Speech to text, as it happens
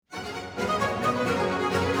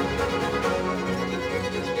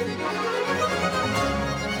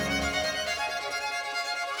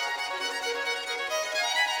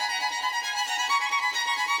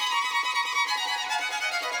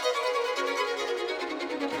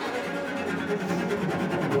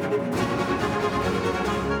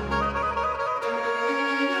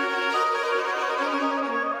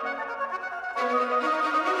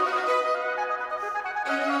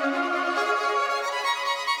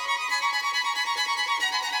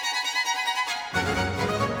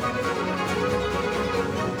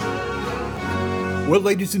Well,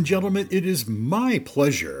 ladies and gentlemen, it is my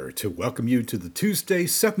pleasure to welcome you to the Tuesday,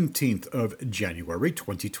 17th of January,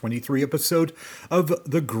 2023 episode of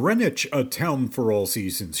the Greenwich, A Town for All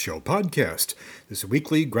Seasons show podcast. This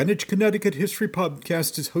weekly Greenwich, Connecticut history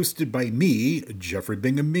podcast is hosted by me, Jeffrey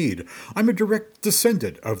Bingham Mead. I'm a direct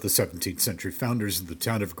descendant of the 17th century founders of the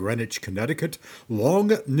town of Greenwich, Connecticut,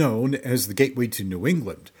 long known as the Gateway to New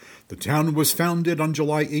England. The town was founded on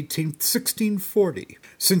July 18, 1640.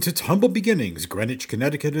 Since its humble beginnings, Greenwich,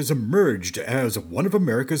 Connecticut has emerged as one of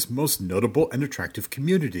America's most notable and attractive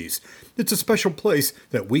communities. It's a special place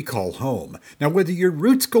that we call home. Now, whether your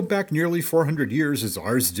roots go back nearly 400 years as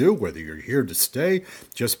ours do, whether you're here to stay,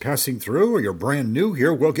 just passing through, or you're brand new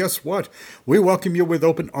here, well, guess what? We welcome you with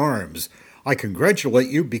open arms. I congratulate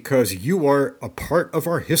you because you are a part of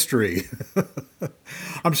our history.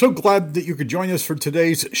 I'm so glad that you could join us for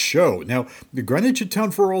today's show. Now, the Greenwich, A Town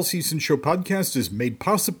for All Seasons show podcast is made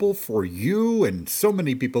possible for you and so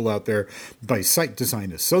many people out there by Site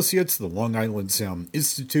Design Associates, the Long Island Sound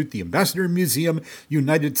Institute, the Ambassador Museum,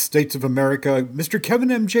 United States of America, Mr. Kevin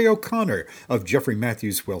M.J. O'Connor of Jeffrey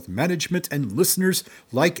Matthews Wealth Management, and listeners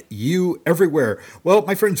like you everywhere. Well,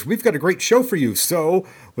 my friends, we've got a great show for you, so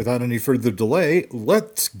without any further delay,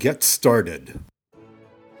 let's get started.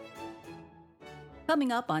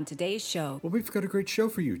 Coming up on today's show. Well, we've got a great show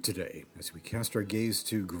for you today. As we cast our gaze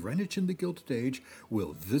to Greenwich in the Gilded Age,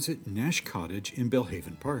 we'll visit Nash Cottage in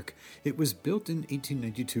Belhaven Park. It was built in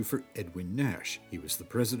 1892 for Edwin Nash. He was the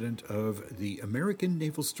president of the American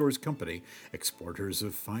Naval Stores Company, exporters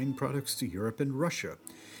of fine products to Europe and Russia.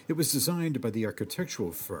 It was designed by the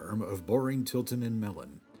architectural firm of Boring, Tilton, and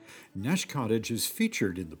Mellon. Nash Cottage is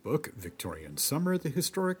featured in the book Victorian Summer, The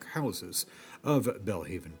Historic Houses of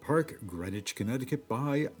Belhaven Park, Greenwich, Connecticut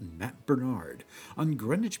by Matt Bernard. On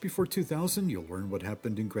Greenwich Before 2000, you'll learn what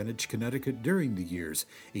happened in Greenwich, Connecticut during the years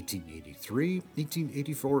 1883,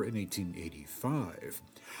 1884, and 1885.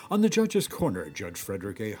 On the Judge's Corner, Judge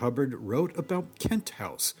Frederick A. Hubbard wrote about Kent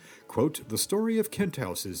House. Quote, "The story of Kent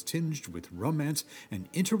House is tinged with romance and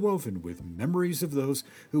interwoven with memories of those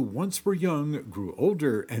who once were young, grew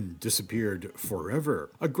older, and disappeared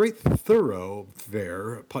forever." A great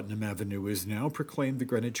thoroughfare, Putnam Avenue is now, proclaimed the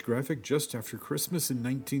Greenwich Graphic just after Christmas in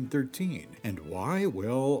 1913. And why?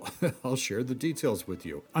 Well, I'll share the details with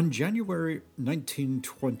you. On January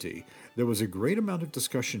 1920, there was a great amount of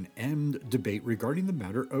discussion and debate regarding the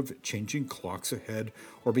matter of changing clocks ahead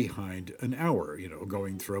or behind an hour,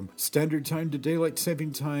 going from standard time to daylight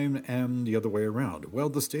saving time and the other way around. Well,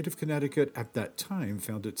 the state of Connecticut at that time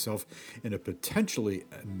found itself in a potentially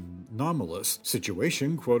anomalous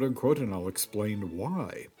situation, quote unquote, and I'll explain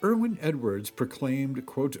why. Irwin Edwards proclaimed,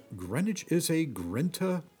 quote, "Greenwich is a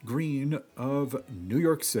Grinta Green of New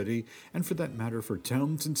York City, and for that matter for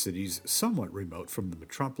towns and cities somewhat remote from the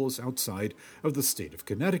metropolis outside of the state of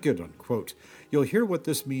Connecticut," unquote. You'll hear what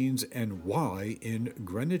this means and why in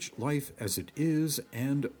Greenwich Life as It Is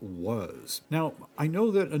and Was. Now, I know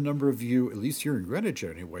that a number of you, at least here in Greenwich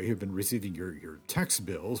anyway, have been receiving your tax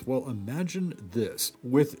bills. Well, imagine this.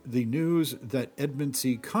 With the news that Edmund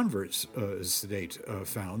C. Convert's estate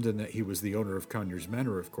found, and that he was the owner of Conyers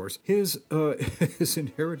Manor, of course, his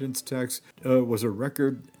inheritance tax was a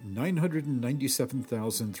record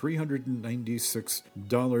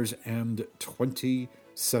 $997,396.20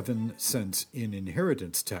 7 cents in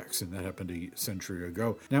inheritance tax, and that happened a century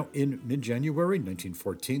ago. Now, in mid-January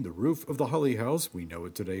 1914, the roof of the Holly House, we know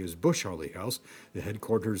it today as Bush Holly House, the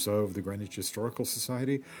headquarters of the Greenwich Historical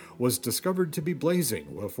Society, was discovered to be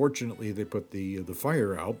blazing. Well, fortunately, they put the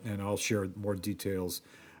fire out, and I'll share more details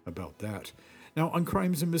about that. Now, on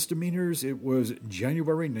crimes and misdemeanors, it was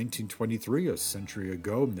January 1923, a century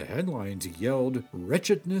ago, and the headlines yelled,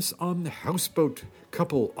 "Wretchedness on the houseboat.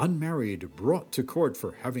 Couple unmarried brought to court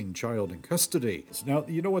for having child in custody." Now,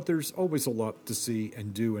 you know what? There's always a lot to see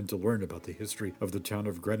and do and to learn about the history of the town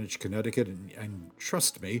of Greenwich, Connecticut, and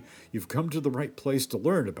trust me, you've come to the right place to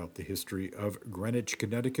learn about the history of Greenwich,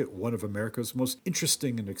 Connecticut, one of America's most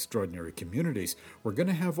interesting and extraordinary communities. We're going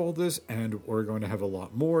to have all this, and we're going to have a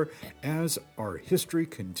lot more as our history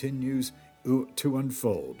continues to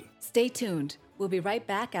unfold. Stay tuned. We'll be right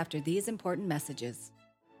back after these important messages.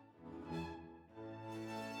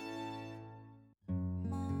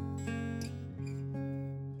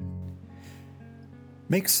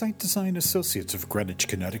 Make Site Design Associates of Greenwich,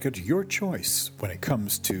 Connecticut your choice when it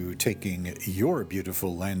comes to taking your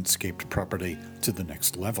beautiful landscaped property to the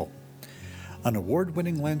next level. An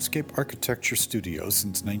award-winning landscape architecture studio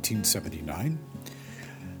since 1979,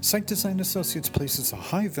 Site Design Associates places a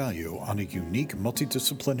high value on a unique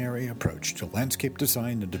multidisciplinary approach to landscape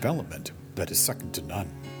design and development that is second to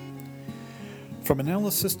none. From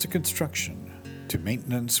analysis to construction to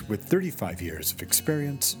maintenance, with 35 years of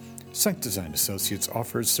experience, Site Design Associates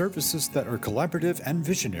offers services that are collaborative and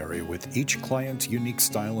visionary with each client's unique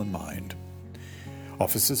style in mind.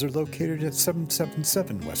 Offices are located at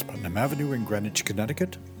 777 West Putnam Avenue in Greenwich,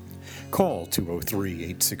 Connecticut. Call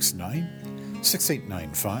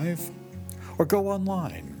 203-869-6895 or go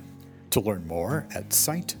online to learn more at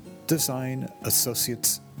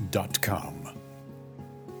sitedesignassociates.com.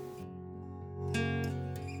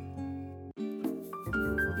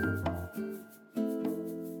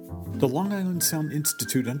 The Long Island Sound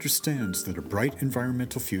Institute understands that a bright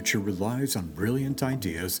environmental future relies on brilliant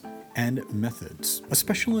ideas and methods. A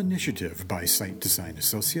special initiative by Site Design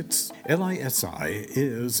Associates, LISI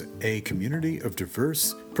is a community of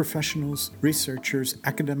diverse professionals, researchers,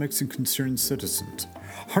 academics, and concerned citizens,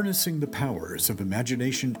 harnessing the powers of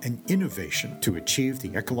imagination and innovation to achieve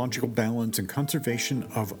the ecological balance and conservation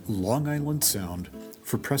of Long Island Sound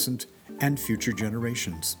for present and future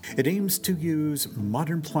generations. It aims to use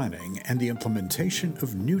modern planning and the implementation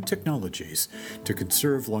of new technologies to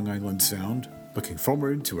conserve Long Island Sound, looking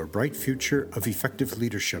forward to a bright future of effective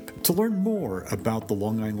leadership. To learn more about the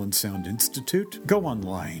Long Island Sound Institute, go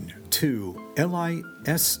online to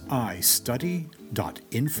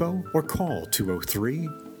lisistudy.info or call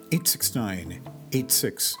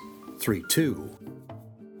 203-869-8632.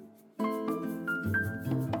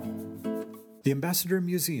 The Ambassador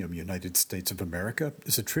Museum, United States of America,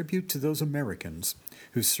 is a tribute to those Americans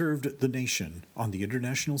who served the nation on the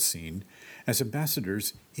international scene as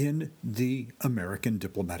ambassadors in the American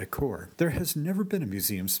Diplomatic Corps. There has never been a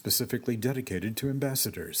museum specifically dedicated to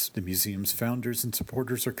ambassadors. The museum's founders and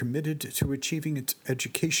supporters are committed to achieving its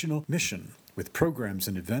educational mission with programs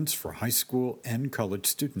and events for high school and college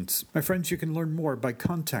students. My friends, you can learn more by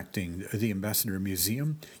contacting the Ambassador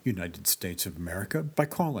Museum, United States of America, by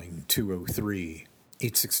calling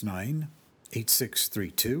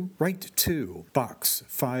 203-869-8632. Write to Box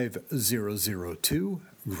 5002,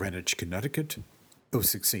 Greenwich, Connecticut,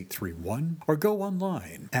 06831, or go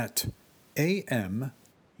online at amusa.info.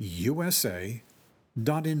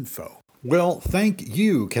 Well, thank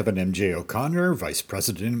you, Kevin M.J. O'Connor, Vice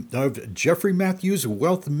President of Jeffrey Matthews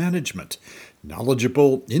Wealth Management,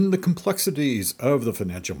 knowledgeable in the complexities of the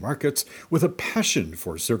financial markets with a passion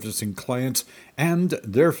for servicing clients and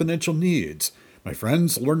their financial needs. My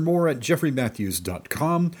friends, learn more at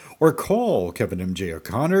jeffreymatthews.com or call Kevin M.J.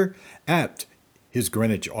 O'Connor at his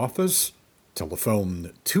Greenwich office,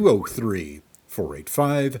 telephone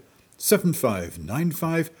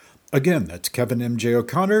 203-485-7595. Again, that's Kevin M.J.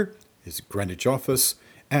 O'Connor, his Greenwich office,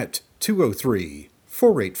 at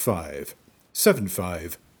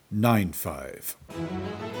 203-485-7595.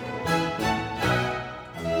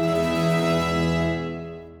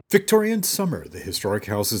 Victorian Summer, The Historic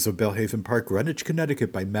Houses of Belhaven Park, Greenwich,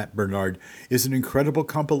 Connecticut by Matt Bernard is an incredible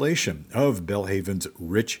compilation of Belhaven's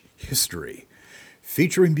rich history.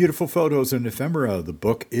 Featuring beautiful photos and ephemera, the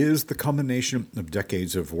book is the culmination of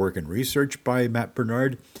decades of work and research by Matt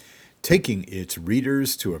Bernard, taking its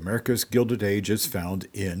readers to America's Gilded Age as found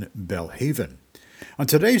in Belhaven. On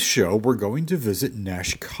today's show, we're going to visit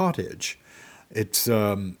Nash Cottage. It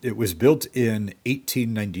was built in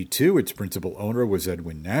 1892. Its principal owner was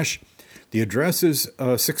Edwin Nash. The address is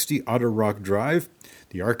 60 Otter Rock Drive.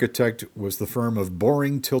 The architect was the firm of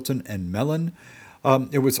Boring, Tilton, and Mellon.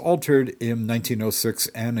 It was altered in 1906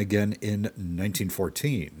 and again in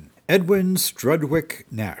 1914. Edwin Strudwick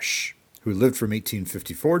Nash, who lived from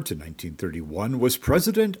 1854 to 1931, was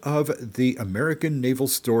president of the American Naval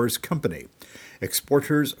Stores Company,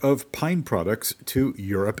 exporters of pine products to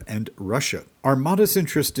Europe and Russia. Our modest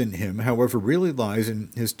interest in him, however, really lies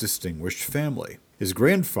in his distinguished family. His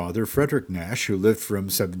grandfather, Frederick Nash, who lived from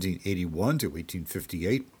 1781 to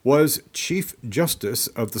 1858, was Chief Justice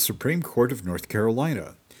of the Supreme Court of North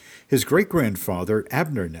Carolina. His great-grandfather,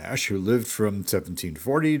 Abner Nash, who lived from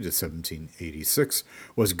 1740 to 1786,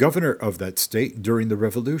 was governor of that state during the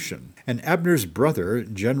Revolution. And Abner's brother,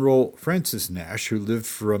 General Francis Nash, who lived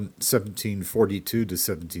from 1742 to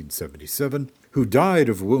 1777, who died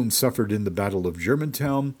of wounds suffered in the Battle of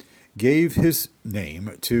Germantown, gave his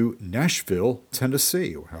name to Nashville,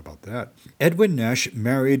 Tennessee. How about that? Edwin Nash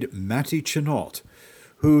married Mattie Chenault,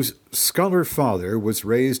 whose scholar father was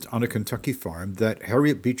raised on a Kentucky farm that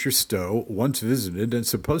Harriet Beecher Stowe once visited and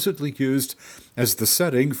supposedly used as the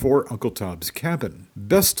setting for Uncle Tom's Cabin.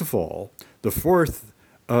 Best of all, the fourth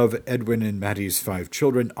of Edwin and Mattie's 5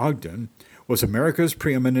 children, Ogden, was America's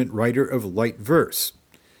preeminent writer of light verse.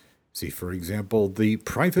 See, for example, the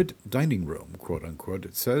private dining room, quote-unquote,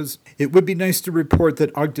 it says. It would be nice to report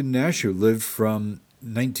that Ogden Nash, who lived from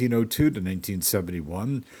 1902 to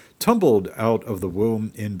 1971, tumbled out of the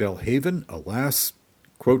womb in Belhaven, alas.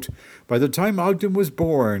 Quote, by the time Ogden was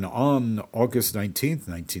born on August 19,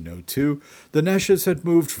 1902, the Nashes had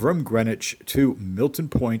moved from Greenwich to Milton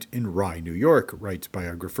Point in Rye, New York, writes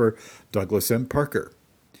biographer Douglas M. Parker.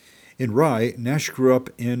 In Rye, Nash grew up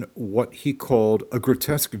in what he called a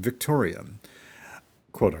grotesque Victorian.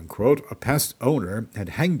 Quote-unquote, a past owner had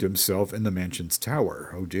hanged himself in the mansion's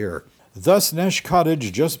tower. Oh dear. Thus, Nash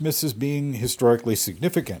Cottage just misses being historically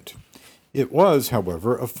significant. It was,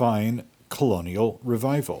 however, a fine colonial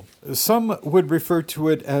revival. Some would refer to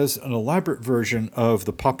it as an elaborate version of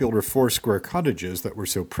the popular 4-square cottages that were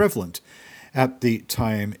so prevalent at the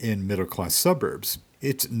time in middle-class suburbs.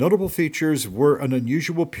 Its notable features were an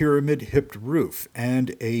unusual pyramid-hipped roof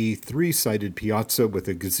and a 3-sided piazza with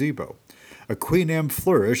a gazebo. A Queen Anne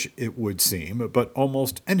flourish, it would seem, but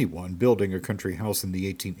almost anyone building a country house in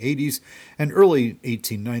the 1880s and early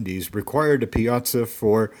 1890s required a piazza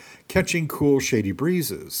for catching cool, shady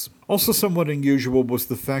breezes. Also somewhat unusual was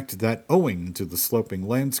the fact that, owing to the sloping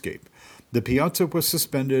landscape, the piazza was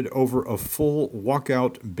suspended over a full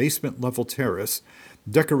walkout basement-level terrace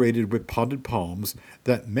decorated with potted palms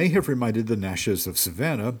that may have reminded the Nashes of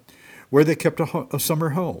Savannah, where they kept a summer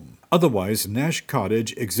home. Otherwise, Nash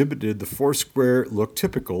Cottage exhibited the 4-square look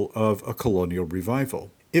typical of a colonial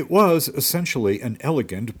revival. It was essentially an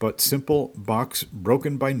elegant but simple box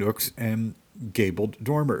broken by nooks and gabled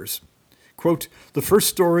dormers. Quote, the first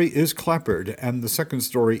story is clapboard and the second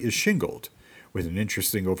story is shingled, with an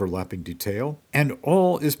interesting overlapping detail, and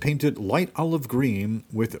all is painted light olive green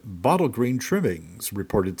with bottle green trimmings,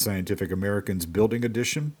 reported Scientific American's Building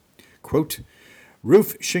Edition. Quote,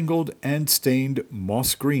 roof shingled and stained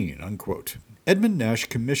moss green, unquote. Edmund Nash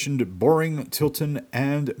commissioned Boring, Tilton,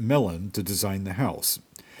 and Mellon to design the house,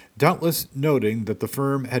 doubtless noting that the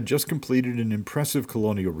firm had just completed an impressive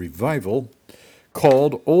colonial revival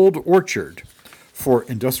called Old Orchard for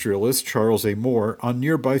industrialist Charles A. Moore on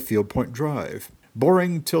nearby Field Point Drive.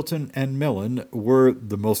 Boring, Tilton, and Mellon were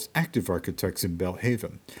the most active architects in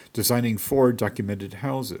Belhaven, designing 4 documented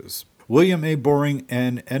houses. William A. Boring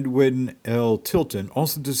and Edwin L. Tilton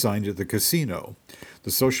also designed the casino,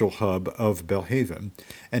 the social hub of Belhaven,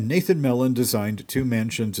 and Nathan Mellon designed 2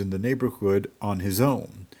 mansions in the neighborhood on his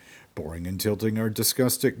own. Boring and Tilton are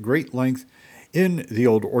discussed at great length in the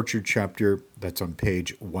Old Orchard chapter, that's on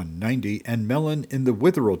page 190, and Mellon in the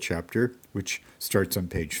Witherell chapter, which starts on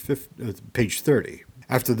page 30.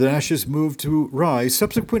 After the Nashes moved to Rye,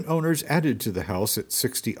 subsequent owners added to the house at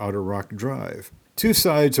 60 Otter Rock Drive. 2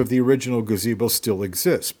 sides of the original gazebo still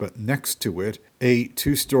exist, but next to it, a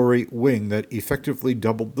 2-story wing that effectively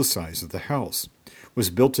doubled the size of the house was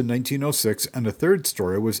built in 1906, and a 3rd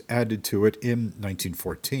story was added to it in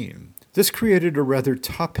 1914. This created a rather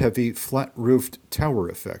top-heavy, flat-roofed tower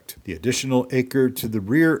effect. The additional acre to the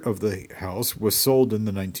rear of the house was sold in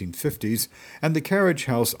the 1950s, and the carriage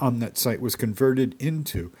house on that site was converted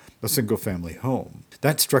into a single-family home.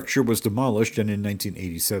 That structure was demolished and in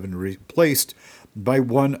 1987 replaced by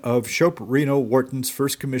one of Shope Reno Wharton's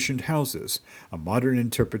first commissioned houses, a modern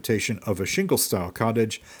interpretation of a shingle-style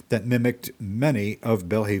cottage that mimicked many of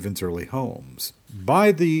Belhaven's early homes.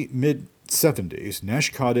 By the mid-70s,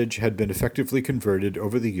 Nash Cottage had been effectively converted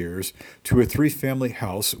over the years to a 3-family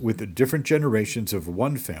house with different generations of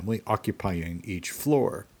one family occupying each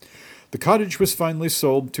floor. The cottage was finally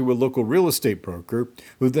sold to a local real estate broker,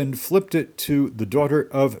 who then flipped it to the daughter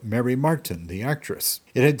of Mary Martin, the actress.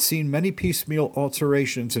 It had seen many piecemeal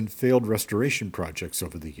alterations and failed restoration projects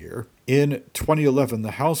over the year. In 2011,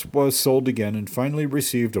 the house was sold again and finally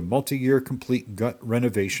received a multi-year complete gut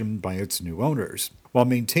renovation by its new owners. While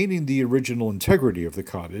maintaining the original integrity of the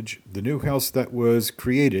cottage, the new house that was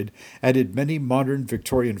created added many modern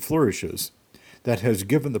Victorian flourishes that has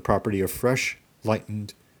given the property a fresh,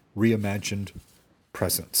 lightened, reimagined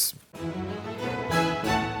presence.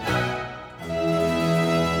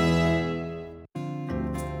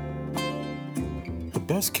 The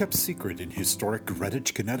best-kept secret in historic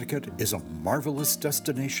Greenwich, Connecticut is a marvelous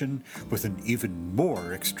destination with an even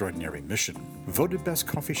more extraordinary mission. Voted best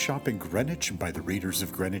coffee shop in Greenwich by the readers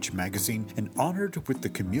of Greenwich Magazine and honored with the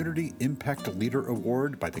Community Impact Leader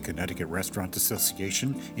Award by the Connecticut Restaurant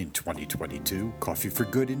Association in 2022, Coffee for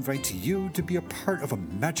Good invites you to be a part of a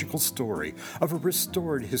magical story of a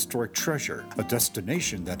restored historic treasure, a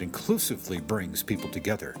destination that inclusively brings people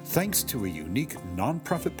together, thanks to a unique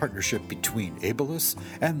nonprofit partnership between Ableist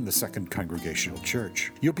and the Second Congregational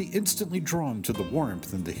Church. You'll be instantly drawn to the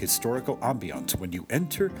warmth and the historical ambiance when you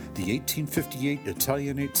enter the 1858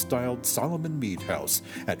 Italianate-styled Solomon Mead House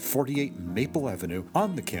at 48 Maple Avenue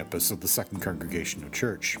on the campus of the Second Congregational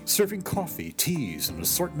Church. Serving coffee, teas, an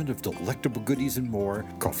assortment of delectable goodies and more,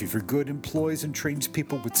 Coffee for Good employs and trains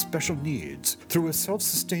people with special needs. Through a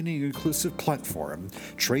self-sustaining inclusive platform,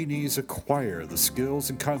 trainees acquire the skills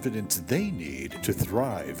and confidence they need to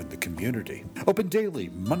thrive in the community. Open daily,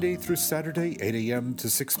 Monday through Saturday, 8 a.m. to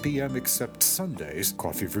 6 p.m. except Sundays.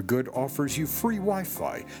 Coffee for Good offers you free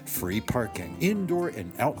Wi-Fi, free parking, indoor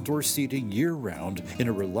and outdoor seating year-round in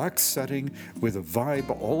a relaxed setting with a vibe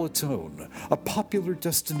all its own. A popular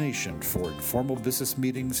destination for informal business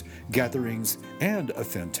meetings, gatherings, and a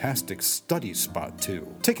fantastic study spot too.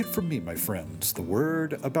 Take it from me, my friends, the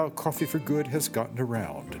word about Coffee for Good has gotten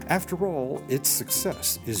around. After all, its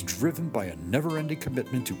success is driven by a never-ending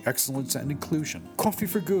commitment to excellence and inclusion. Coffee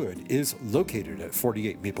for Good is located at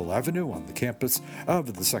 48 Maple Avenue on the campus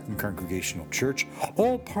of the Second Congregational Church,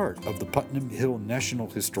 all part of the Putnam Hill National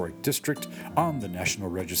Historic District on the National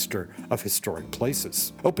Register of Historic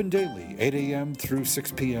Places. Open daily, 8 a.m. through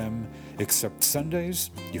 6 p.m., except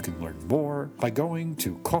Sundays. You can learn more by going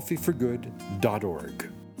to coffeeforgood.org.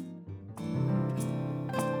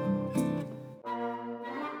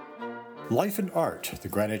 Life and Art, the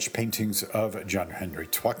Greenwich paintings of John Henry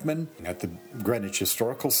Twachtman at the Greenwich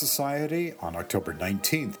Historical Society on October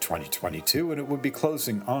 19th, 2022, and it will be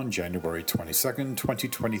closing on January 22nd,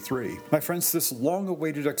 2023. My friends, this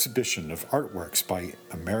long-awaited exhibition of artworks by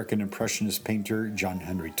American Impressionist painter John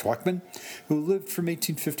Henry Twachtman, who lived from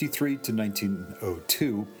 1853 to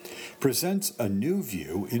 1902, presents a new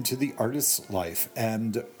view into the artist's life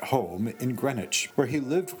and home in Greenwich, where he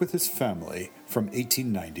lived with his family from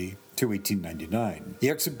 1890 to 1899. The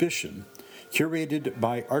exhibition, curated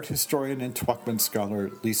by art historian and Twachtman scholar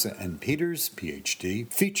Lisa N. Peters, Ph.D.,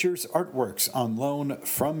 features artworks on loan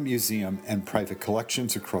from museum and private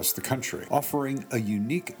collections across the country, offering a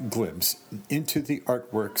unique glimpse into the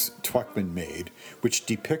artworks Twachtman made, which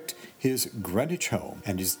depict his Greenwich home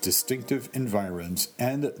and his distinctive environs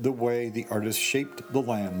and the way the artist shaped the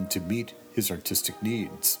land to meet his artistic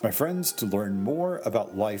needs. My friends, to learn more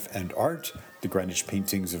about life and art, the Greenwich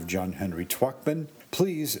paintings of John Henry Twachtman,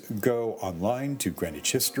 please go online to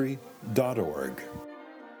greenwichhistory.org.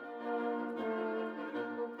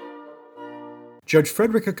 Judge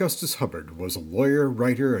Frederick Augustus Hubbard was a lawyer,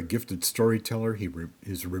 writer, a gifted storyteller.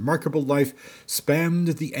 His remarkable life spanned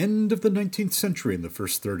the end of the 19th century and the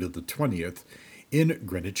first third of the 20th in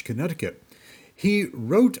Greenwich, Connecticut. He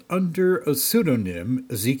wrote under a pseudonym,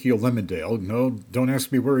 Ezekiel Lemondale. No, don't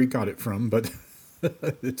ask me where he got it from, but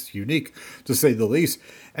it's unique, to say the least.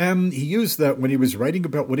 And he used that when he was writing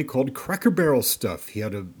about what he called Cracker Barrel stuff. He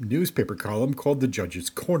had a newspaper column called The Judge's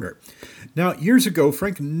Corner. Now, years ago,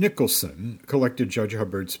 Frank Nicholson collected Judge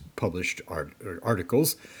Hubbard's published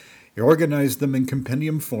articles. He organized them in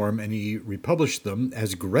compendium form, and he republished them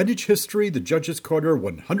as Greenwich History, The Judge's Corner,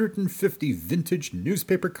 150 Vintage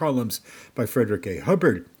Newspaper Columns by Frederick A.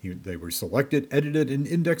 Hubbard. They were selected, edited, and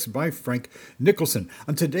indexed by Frank Nicholson.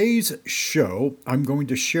 On today's show, I'm going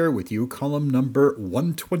to share with you column number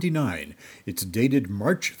 129. It's dated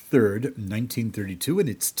March 3rd, 1932, and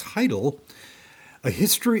its title, A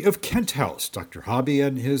History of Kent House, Dr. Hobby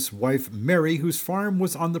and his wife Mary, whose farm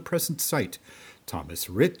was on the present site. Thomas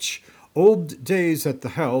Rich, Old Days at the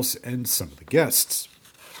House, and some of the guests.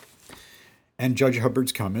 And Judge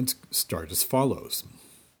Hubbard's comments start as follows.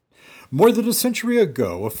 More than a century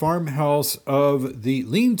ago, a farmhouse of the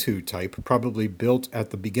lean-to type, probably built at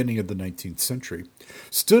the beginning of the 19th century,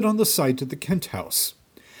 stood on the site of the Kent House.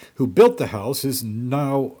 Who built the house is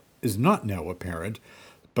not now apparent,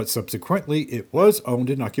 but subsequently it was owned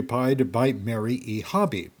and occupied by Mary E.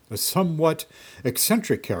 Hobby, a somewhat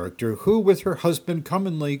eccentric character who, with her husband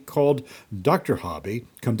commonly called Dr. Hobby,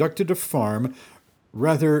 conducted a farm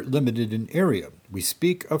rather limited in area. We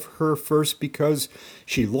speak of her first because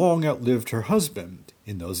she long outlived her husband.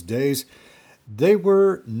 In those days, they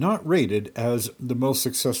were not rated as the most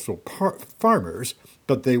successful farmers,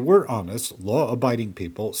 but they were honest, law-abiding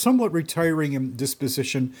people, somewhat retiring in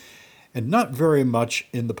disposition, and not very much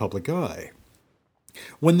in the public eye.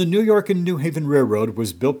 When the New York and New Haven Railroad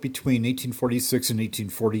was built between 1846 and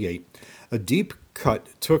 1848, a deep cut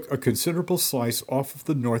took a considerable slice off of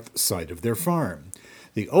the north side of their farm.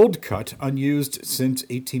 The old cut, unused since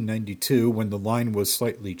 1892 when the line was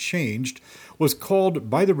slightly changed, was called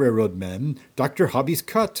by the railroad men Dr. Hobby's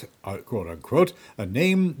Cut, quote unquote, a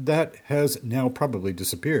name that has now probably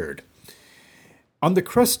disappeared. On the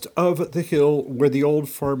crest of the hill where the old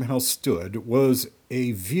farmhouse stood was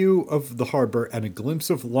a view of the harbor and a glimpse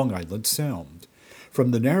of Long Island Sound.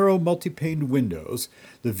 From the narrow multi-paned windows,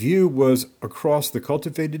 the view was across the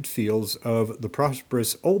cultivated fields of the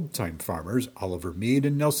prosperous old-time farmers, Oliver Mead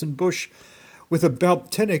and Nelson Bush, with about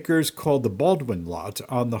 10 acres called the Baldwin Lot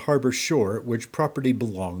on the harbor shore, which property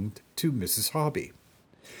belonged to Mrs. Hobby.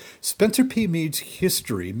 Spencer P. Mead's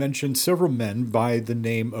history mentions several men by the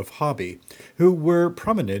name of Hobby, who were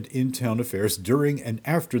prominent in town affairs during and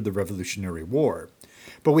after the Revolutionary War,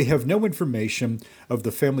 but we have no information of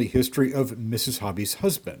the family history of Mrs. Hobby's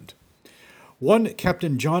husband. One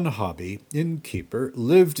Captain John Hobby, innkeeper,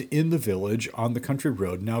 lived in the village on the country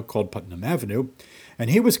road now called Putnam Avenue,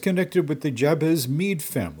 and he was connected with the Jabez Mead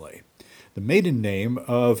family. The maiden name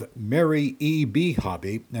of Mary E. B.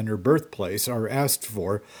 Hobby and her birthplace are asked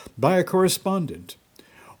for by a correspondent.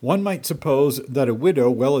 One might suppose that a widow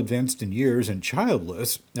well advanced in years and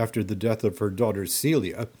childless after the death of her daughter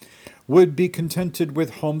Celia would be contented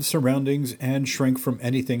with home surroundings and shrink from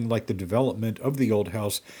anything like the development of the old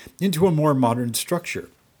house into a more modern structure.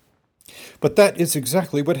 But that is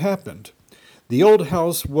exactly what happened. The old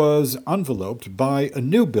house was enveloped by a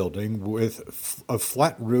new building with a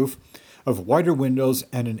flat roof of wider windows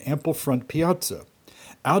and an ample front piazza.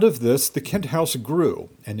 Out of this, the Kent House grew,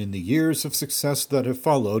 and in the years of success that have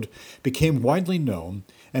followed, became widely known,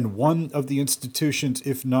 and one of the institutions,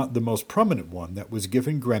 if not the most prominent one, that was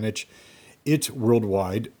given Greenwich its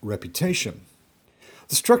worldwide reputation.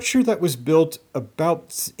 The structure that was built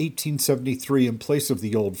about 1873 in place of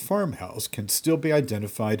the old farmhouse can still be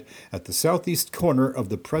identified at the southeast corner of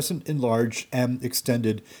the present enlarged and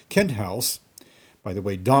extended Kent House, by the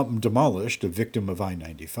way, demolished, a victim of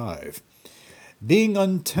I-95. Being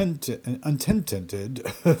untenanted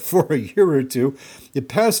for a year or two, it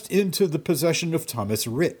passed into the possession of Thomas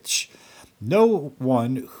Rich. No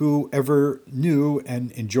one who ever knew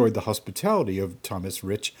and enjoyed the hospitality of Thomas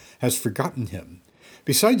Rich has forgotten him.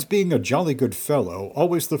 Besides being a jolly good fellow,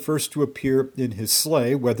 always the first to appear in his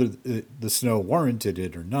sleigh, whether the snow warranted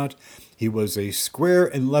it or not, he was a square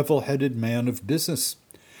and level-headed man of business.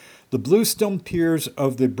 The bluestone piers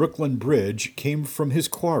of the Brooklyn Bridge came from his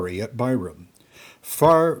quarry at Byram.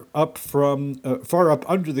 Far up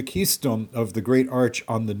under the keystone of the great arch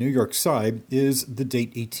on the New York side is the date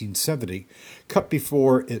 1870, cut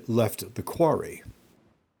before it left the quarry.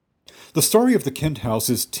 The story of the Kent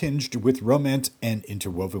House is tinged with romance and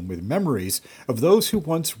interwoven with memories of those who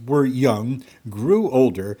once were young, grew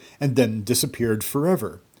older, and then disappeared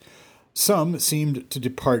forever. Some seemed to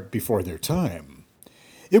depart before their time.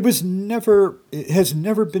 It has never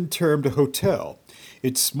been termed a hotel.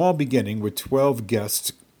 Its small beginning with 12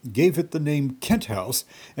 guests gave it the name Kent House,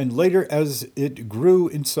 and later as it grew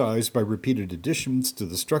in size by repeated additions to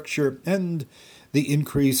the structure and the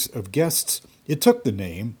increase of guests, it took the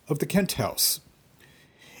name of the Kent House.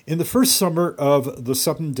 In the first summer of the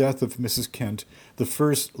sudden death of Mrs. Kent, the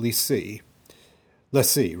first lessee,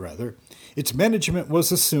 its management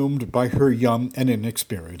was assumed by her young and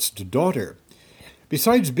inexperienced daughter.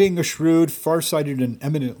 Besides being a shrewd, far-sighted, and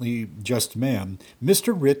eminently just man,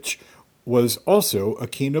 Mr. Rich was also a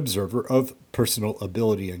keen observer of personal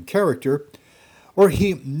ability and character, or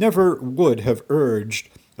he never would have urged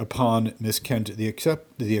upon Miss Kent the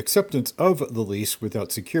acceptance of the lease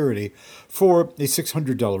without security for a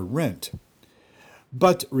 $600 rent.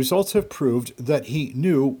 But results have proved that he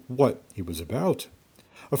knew what he was about.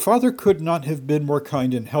 A father could not have been more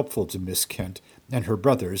kind and helpful to Miss Kent and her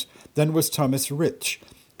brothers than was Thomas Rich,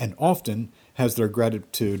 and often has their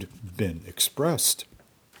gratitude been expressed.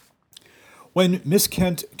 When Miss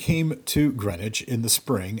Kent came to Greenwich in the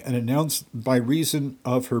spring and announced by reason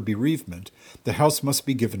of her bereavement the house must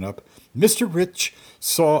be given up, Mr. Rich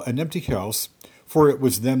saw an empty house, for it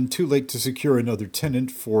was then too late to secure another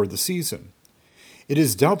tenant for the season. It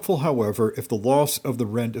is doubtful, however, if the loss of the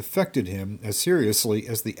rent affected him as seriously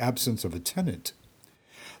as the absence of a tenant.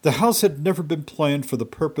 The house had never been planned for the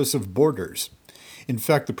purpose of boarders. In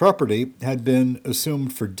fact, the property had been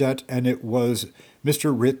assumed for debt, and it was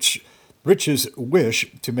Mr. Rich's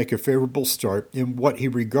wish to make a favorable start in what he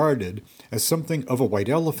regarded as something of a white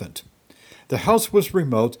elephant. The house was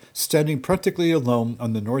remote, standing practically alone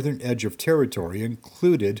on the northern edge of territory,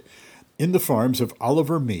 included in the farms of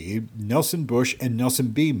Oliver Mead, Nelson Bush, and Nelson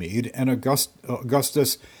B. Mead, and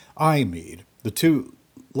Augustus I. Mead, the two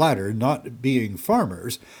latter not being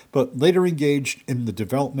farmers, but later engaged in the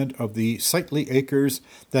development of the sightly acres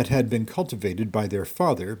that had been cultivated by their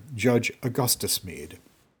father, Judge Augustus Mead.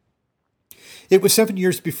 It was 7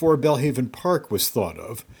 years before Belhaven Park was thought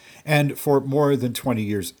of, and for more than 20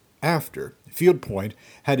 years after, Field Point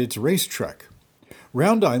had its racetrack.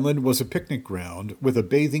 Round Island was a picnic ground with a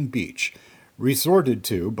bathing beach, resorted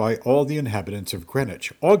to by all the inhabitants of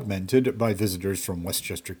Greenwich, augmented by visitors from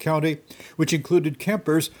Westchester County, which included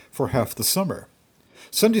campers for half the summer.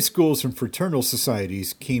 Sunday schools and fraternal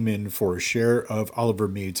societies came in for a share of Oliver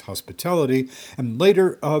Mead's hospitality, and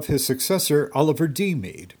later of his successor, Oliver D.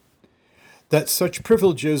 Mead. That such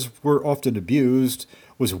privileges were often abused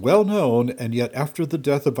was well known, and yet after the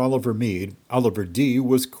death of Oliver Mead, Oliver D.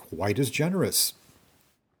 was quite as generous.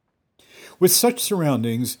 With such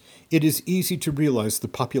surroundings, it is easy to realize the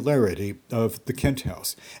popularity of the Kent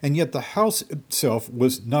House, and yet the house itself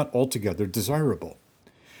was not altogether desirable.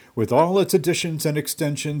 With all its additions and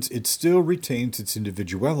extensions, it still retains its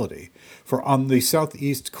individuality, for on the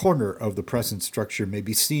southeast corner of the present structure may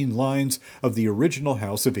be seen lines of the original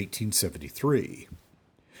house of 1873.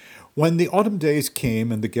 When the autumn days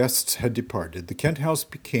came and the guests had departed, the Kent House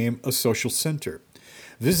became a social center,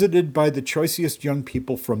 visited by the choicest young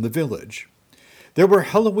people from the village. There were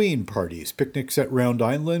Halloween parties, picnics at Round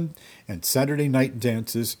Island, and Saturday night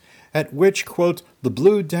dances, at which, quote, the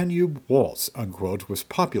Blue Danube Waltz, unquote, was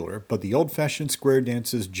popular, but the old-fashioned square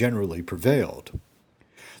dances generally prevailed.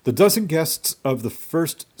 The dozen guests of the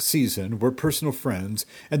first season were personal friends,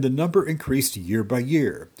 and the number increased year by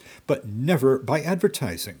year, but never by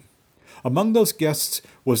advertising. Among those guests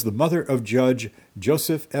was the mother of Judge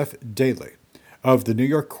Joseph F. Daley of the New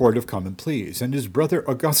York Court of Common Pleas, and his brother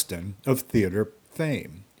Augustine of theater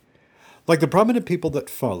fame. Like the prominent people that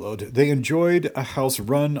followed, they enjoyed a house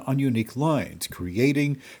run on unique lines,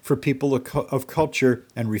 creating for people of culture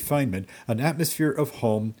and refinement an atmosphere of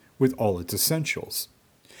home with all its essentials.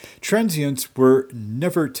 Transients were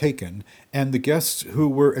never taken, and the guests who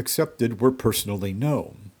were accepted were personally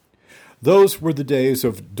known. Those were the days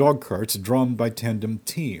of dog carts drawn by tandem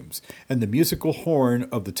teams, and the musical horn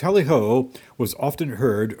of the tally-ho was often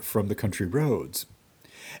heard from the country roads.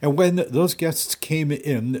 And when those guests came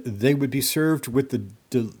in, they would be served with the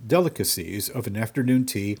delicacies of an afternoon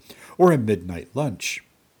tea or a midnight lunch.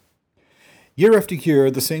 Year after year,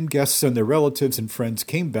 the same guests and their relatives and friends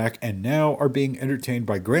came back and now are being entertained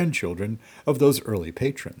by grandchildren of those early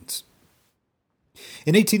patrons.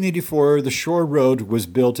 In 1884, the Shore Road was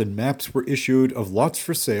built and maps were issued of lots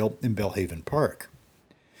for sale in Belhaven Park.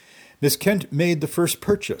 Miss Kent made the first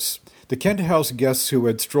purchase. The Kent House guests who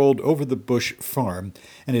had strolled over the Bush farm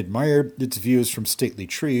and admired its views from stately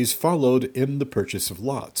trees followed in the purchase of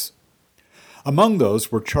lots. Among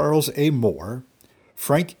those were Charles A. Moore,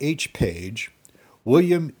 Frank H. Page,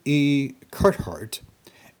 William E. Carthart,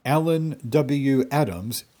 Allen W.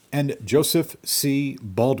 Adams, and Joseph C.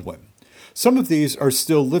 Baldwin. Some of these are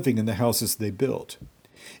still living in the houses they built.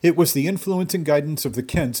 It was the influence and guidance of the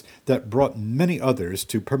Kents that brought many others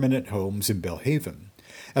to permanent homes in Belhaven.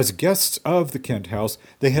 As guests of the Kent House,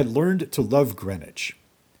 they had learned to love Greenwich.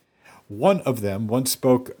 One of them once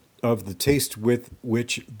spoke of the taste with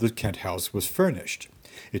which the Kent House was furnished.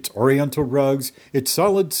 Its oriental rugs, its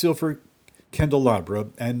solid silver candelabra,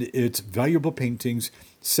 and its valuable paintings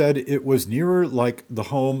said it was nearer like the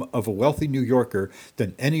home of a wealthy New Yorker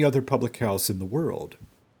than any other public house in the world.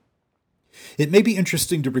 It may be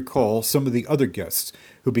interesting to recall some of the other guests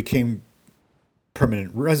who became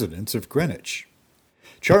permanent residents of Greenwich.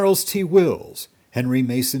 Charles T. Wills, Henry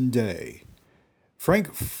Mason Day,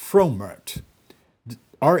 Frank Fromart,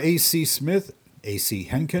 R.A.C. Smith, A.C.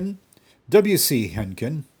 Henkin, W.C.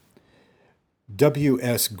 Henkin,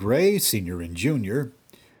 W.S. Gray, Sr. and Jr.,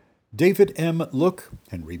 David M. Look,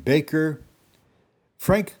 Henry Baker,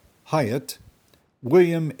 Frank Hyatt,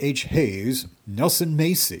 William H. Hayes, Nelson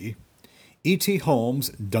Macy, E.T. Holmes,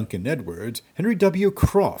 Duncan Edwards, Henry W.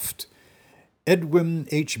 Croft, Edwin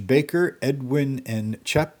H. Baker, Edwin N.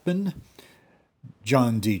 Chapman,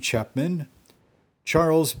 John D. Chapman,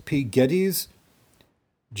 Charles P. Geddes,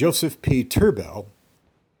 Joseph P. Turbell,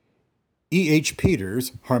 E. H.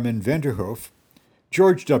 Peters, Harmon Vanderhoof,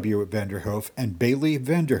 George W. Vanderhoof, and Bailey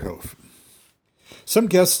Vanderhoof. Some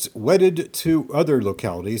guests wedded to other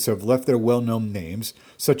localities have left their well-known names,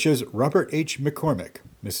 such as Robert H. McCormick,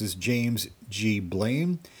 Mrs. James G.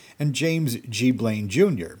 Blaine, and James G. Blaine,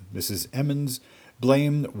 Jr., Mrs. Emmons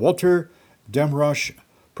Blaine, Walter Damrosch,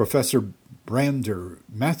 Professor Brander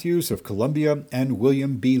Matthews of Columbia, and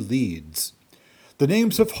William B. Leeds. The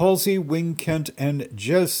names of Halsey Wing Kent and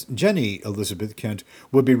Jenny Elizabeth Kent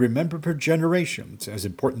will be remembered for generations as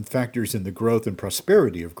important factors in the growth and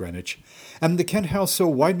prosperity of Greenwich, and the Kent House, so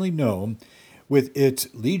widely known, with its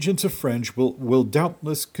legions of friends, will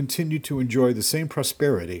doubtless continue to enjoy the same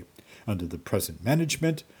prosperity under the present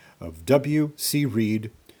management of W. C.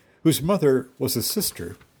 Reed, whose mother was a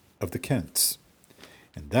sister of the Kents.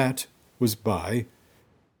 And that was by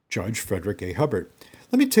Judge Frederick A. Hubbard.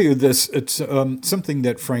 Let me tell you this. It's something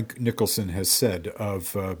that Frank Nicholson has said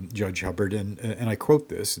of Judge Hubbard, and I quote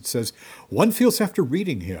this. It says, "One feels after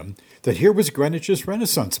reading him that here was Greenwich's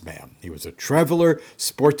Renaissance man. He was a traveler,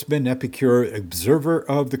 sportsman, epicure, observer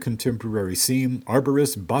of the contemporary scene,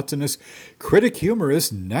 arborist, botanist, critic,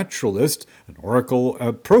 humorist, naturalist, an oracle,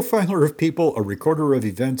 a profiler of people, a recorder of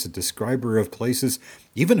events, a describer of places,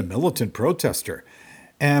 even a militant protester,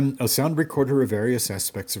 and a sound recorder of various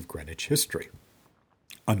aspects of Greenwich history."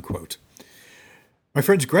 Unquote. My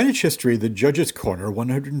friends, Greenwich History, The Judge's Corner,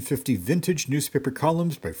 150 vintage newspaper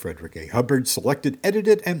columns by Frederick A. Hubbard, selected,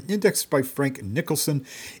 edited, and indexed by Frank Nicholson,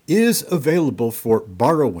 is available for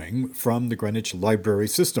borrowing from the Greenwich Library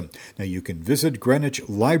System. Now, you can visit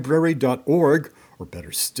greenwichlibrary.org, or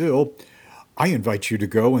better still, I invite you to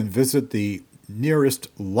go and visit the nearest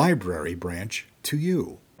library branch to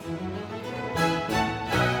you.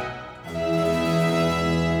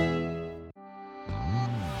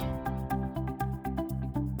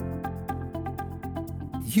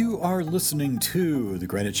 You are listening to the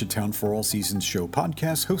Greenwich Town for All Seasons show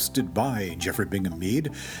podcast, hosted by Jeffrey Bingham Mead.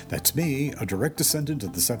 That's me, a direct descendant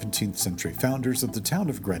of the 17th century founders of the town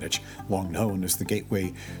of Greenwich, long known as the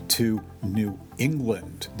gateway to New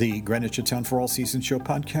England. The Greenwich Town for All Seasons show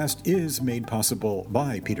podcast is made possible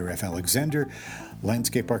by Peter F. Alexander,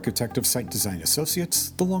 landscape architect of Site Design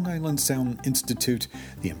Associates, the Long Island Sound Institute,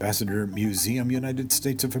 the Ambassador Museum United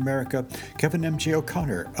States of America, Kevin M.J.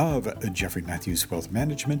 O'Connor of Jeffrey Matthews Wealth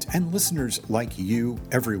Management, and listeners like you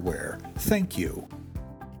everywhere. Thank you.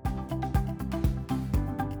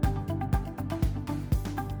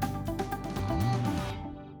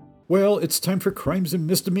 Well, it's time for Crimes and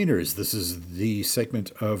Misdemeanors. This is the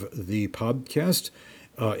segment of the podcast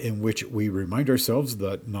in which we remind ourselves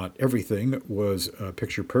that not everything was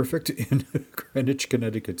picture perfect in Greenwich,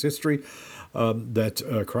 Connecticut's history, that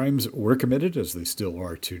crimes were committed, as they still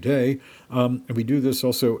are today. And we do this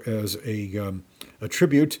also as a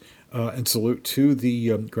tribute and salute to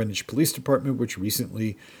the Greenwich Police Department, which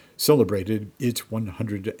recently celebrated its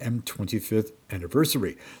 125th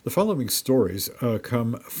anniversary. The following stories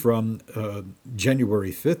come from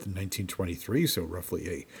January 5th, 1923, so roughly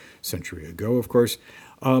a century ago, of course.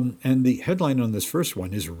 And the headline on this first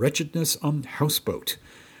one is Wretchedness on Houseboat.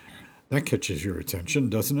 That catches your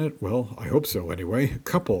attention, doesn't it? Well, I hope so anyway.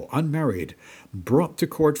 Couple, unmarried, brought to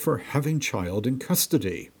court for having child in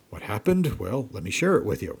custody. What happened? Well, let me share it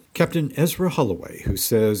with you. Captain Ezra Holloway, who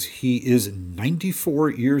says he is 94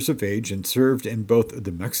 years of age and served in both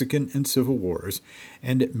the Mexican and Civil Wars,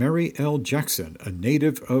 and Mary L. Jackson, a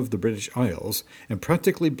native of the British Isles and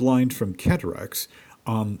practically blind from cataracts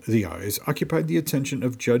on the eyes, occupied the attention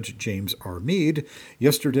of Judge James R. Mead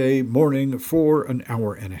yesterday morning for an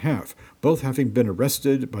hour and a half, both having been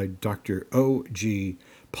arrested by Dr. O.G.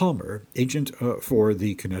 Palmer, agent for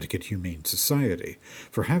the Connecticut Humane Society,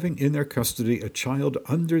 for having in their custody a child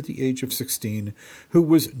under the age of 16 who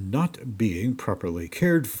was not being properly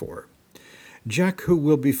cared for. Jack, who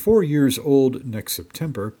will be 4 years old next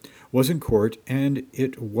September, was in court, and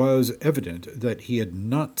it was evident that he had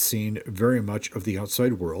not seen very much of the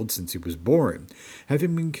outside world since he was born,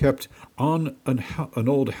 having been kept on an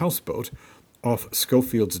old houseboat off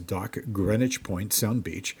Schofield's Dock, Greenwich Point, Sound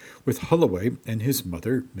Beach, with Holloway and his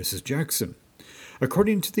mother, Mrs. Jackson.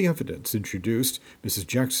 According to the evidence introduced, Mrs.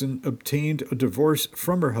 Jackson obtained a divorce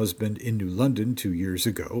from her husband in New London 2 years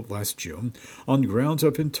ago, last June, on grounds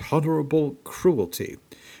of intolerable cruelty,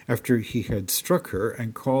 after he had struck her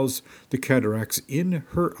and caused the cataracts in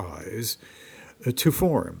her eyes to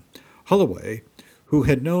form. Holloway, who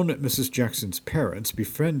had known Mrs. Jackson's parents,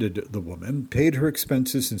 befriended the woman, paid her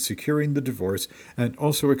expenses in securing the divorce, and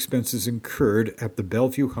also expenses incurred at the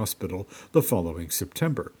Bellevue Hospital the following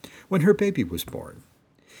September, when her baby was born.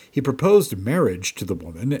 He proposed marriage to the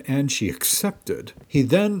woman, and she accepted. He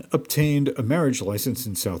then obtained a marriage license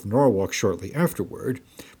in South Norwalk shortly afterward,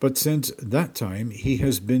 but since that time he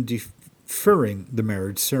has been deferring the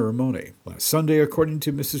marriage ceremony. Last Sunday, according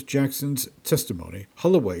to Mrs. Jackson's testimony,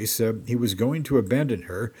 Holloway said he was going to abandon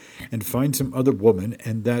her and find some other woman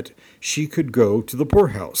and that she could go to the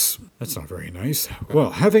poorhouse. That's not very nice.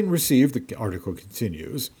 Well, having received, the article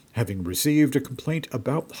continues, Having received a complaint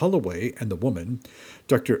about Holloway and the woman,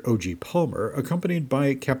 Dr. O.G. Palmer, accompanied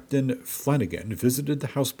by Captain Flanagan, visited the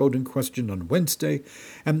houseboat in question on Wednesday,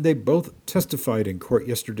 and they both testified in court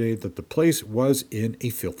yesterday that the place was in a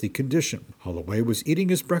filthy condition. Holloway was eating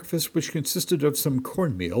his breakfast, which consisted of some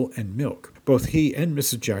cornmeal and milk. Both he and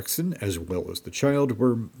Mrs. Jackson, as well as the child,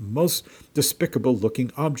 were most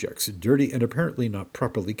despicable-looking objects, dirty and apparently not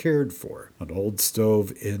properly cared for. An old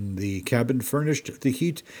stove in the cabin furnished the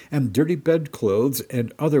heat, and dirty bedclothes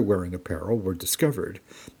and other wearing apparel were discovered.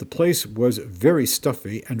 The place was very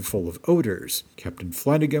stuffy and full of odors. Captain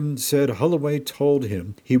Flanagan said Holloway told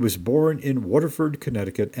him he was born in Waterford,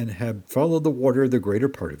 Connecticut, and had followed the water the greater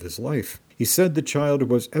part of his life. He said the child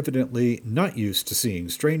was evidently not used to seeing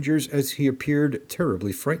strangers, as he appeared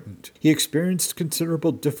terribly frightened. He experienced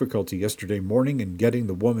considerable difficulty yesterday morning in getting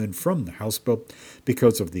the woman from the houseboat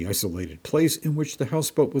because of the isolated place in which the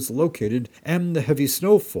houseboat was located, and the heavy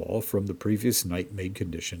snowfall from the previous night made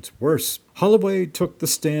conditions worse. Holloway took the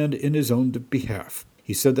stand in his own behalf.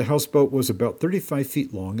 He said the houseboat was about 35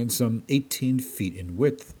 feet long and some 18 feet in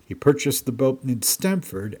width. He purchased the boat in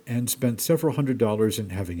Stamford and spent several $100s in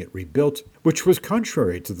having it rebuilt, which was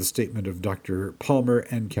contrary to the statement of Dr. Palmer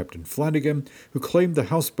and Captain Flanagan, who claimed the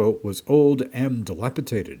houseboat was old and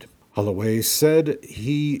dilapidated. Holloway said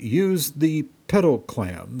he used the pedal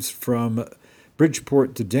clams from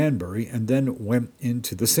Bridgeport to Danbury and then went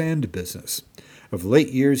into the sand business. Of late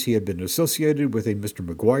years, he had been associated with a Mr.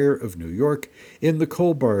 McGuire of New York in the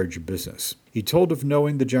coal barge business. He told of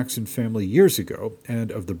knowing the Jackson family years ago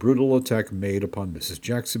and of the brutal attack made upon Mrs.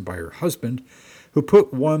 Jackson by her husband, who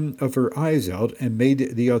put one of her eyes out and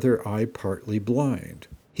made the other eye partly blind.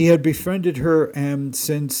 He had befriended her and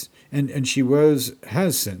she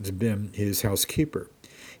has since been his housekeeper.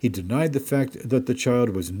 He denied the fact that the child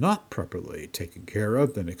was not properly taken care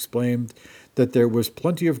of and explained that there was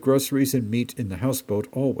plenty of groceries and meat in the houseboat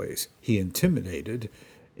always. He intimated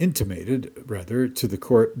to the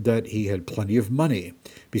court that he had plenty of money.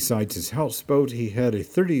 Besides his houseboat, he had a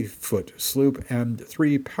 30-foot sloop and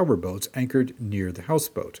 3 powerboats anchored near the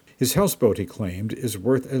houseboat. His houseboat, he claimed, is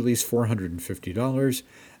worth at least $450,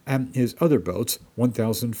 and his other boats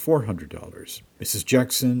 $1,400. Mrs.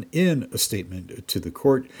 Jackson, in a statement to the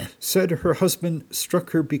court, said her husband struck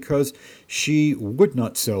her because she would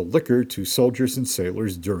not sell liquor to soldiers and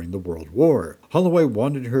sailors during the World War. Holloway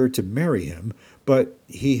wanted her to marry him, but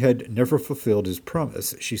he had never fulfilled his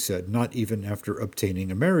promise, she said, not even after obtaining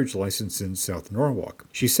a marriage license in South Norwalk.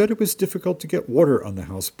 She said it was difficult to get water on the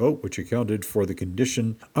houseboat, which accounted for the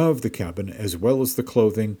condition of the cabin as well as the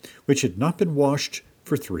clothing, which had not been washed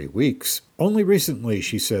for 3 weeks. Only recently,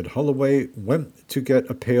 she said, Holloway went to get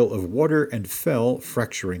a pail of water and fell,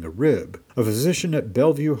 fracturing a rib. A physician at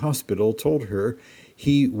Bellevue Hospital told her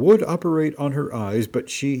he would operate on her eyes, but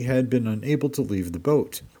she had been unable to leave the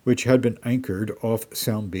boat, which had been anchored off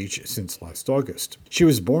Sound Beach since last August. She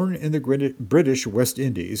was born in the British West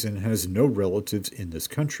Indies and has no relatives in this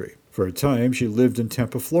country. For a time, she lived in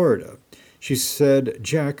Tampa, Florida. She said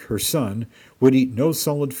Jack, her son, would eat no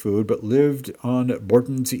solid food but lived on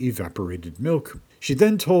Borton's evaporated milk. She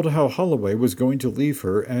then told how Holloway was going to leave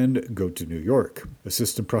her and go to New York.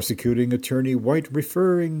 Assistant Prosecuting Attorney White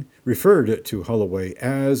referred to Holloway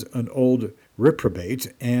as an old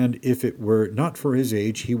reprobate, and if it were not for his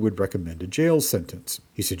age, he would recommend a jail sentence.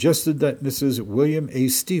 He suggested that Mrs. William A.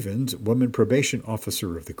 Stevens, woman probation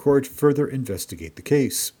officer of the court, further investigate the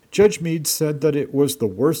case. Judge Meade said that it was the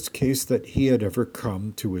worst case that he had ever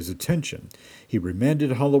come to his attention. He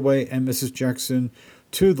remanded Holloway and Mrs. Jackson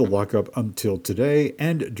to the lockup until today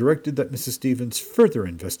and directed that Mrs. Stevens further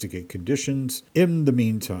investigate conditions. In the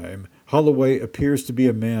meantime, Holloway appears to be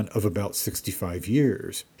a man of about 65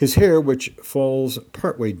 years. His hair, which falls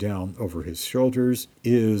partway down over his shoulders,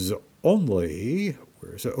 is only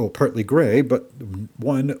partly gray, but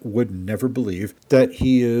one would never believe that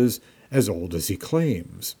he is as old as he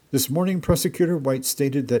claims. This morning, Prosecutor White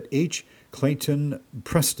stated that H. Clayton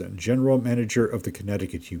Preston, general manager of the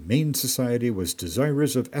Connecticut Humane Society, was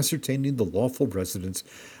desirous of ascertaining the lawful residence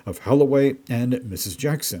of Holloway and Mrs.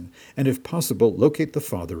 Jackson, and if possible, locate the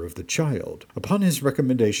father of the child. Upon his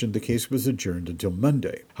recommendation, the case was adjourned until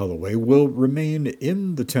Monday. Holloway will remain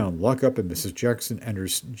in the town lockup, and Mrs. Jackson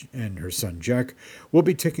and her son Jack will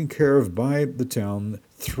be taken care of by the town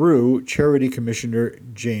through Charity Commissioner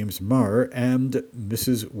James Marr and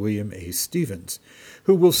Mrs. William A. Stevens,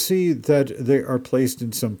 who will see that Instead, they are placed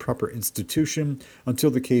in some proper institution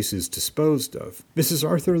until the case is disposed of. Mrs.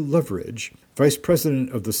 Arthur Leveridge, Vice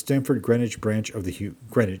President of the Stamford Greenwich branch of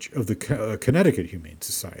the Connecticut Humane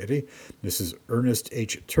Society, Mrs. Ernest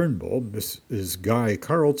H. Turnbull, Mrs. Guy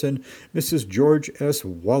Carlton, Mrs. George S.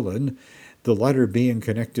 Wallen, the latter being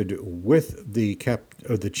connected with the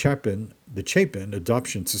Chapin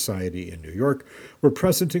Adoption Society in New York, were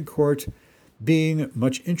present in court, being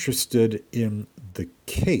much interested in the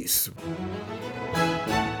case.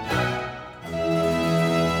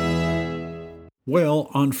 Well,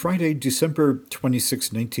 on Friday, December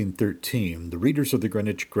 26, 1913, the readers of the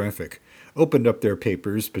Greenwich Graphic opened up their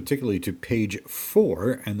papers, particularly to page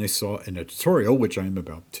 4, and they saw an editorial, which I'm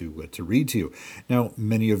about to read to you. Now,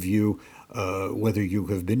 many of you, whether you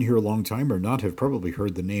have been here a long time or not, have probably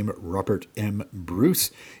heard the name Robert M.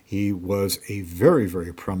 Bruce. He was a very,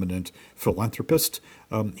 very prominent philanthropist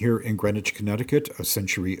here in Greenwich, Connecticut, a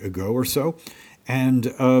century ago or so. And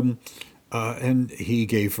he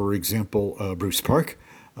gave, for example, Bruce Park,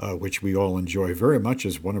 which we all enjoy very much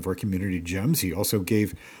as one of our community gems. He also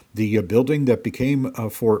gave the building that became,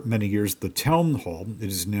 for many years, the Town Hall. It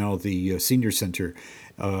is now the Senior Center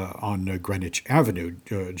on Greenwich Avenue,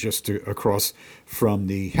 just across from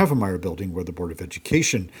the Havemeyer building where the Board of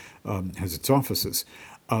Education has its offices.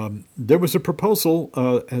 There was a proposal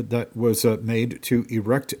that was made to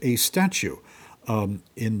erect a statue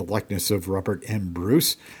in the likeness of Robert M.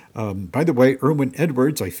 Bruce. By the way, Irwin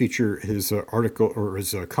Edwards, I feature his article, or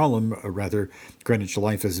his column, rather, Greenwich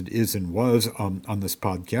Life as It Is and Was, on this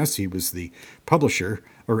podcast. He was the publisher,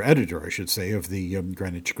 or editor, I should say, of the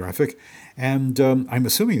Greenwich Graphic. And I'm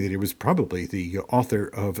assuming that he was probably the author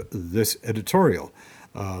of this editorial,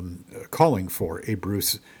 calling for a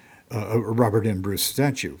Robert M. Bruce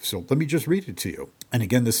statue. So let me just read it to you. And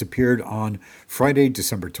again, this appeared on Friday,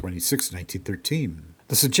 December 26, 1913.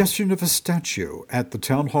 The suggestion of a statue at the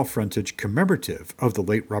Town Hall frontage commemorative of the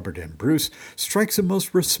late Robert M. Bruce strikes a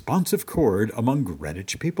most responsive chord among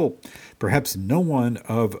Greenwich people. Perhaps no one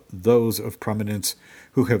of those of prominence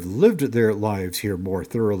who have lived their lives here more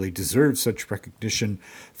thoroughly deserves such recognition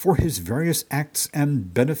for his various acts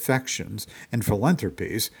and benefactions and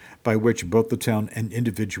philanthropies by which both the town and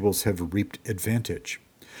individuals have reaped advantage.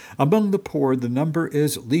 Among the poor, the number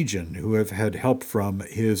is legion who have had help from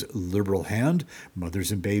his liberal hand,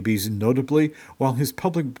 mothers and babies notably, while his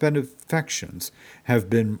public benefactions have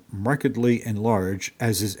been markedly enlarged,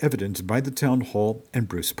 as is evidenced by the Town Hall and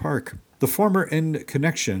Bruce Park. The former, in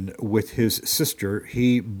connection with his sister,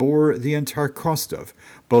 he bore the entire cost of,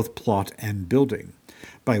 both plot and building.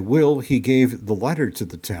 By will, he gave the latter to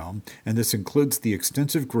the town, and this includes the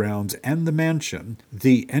extensive grounds and the mansion,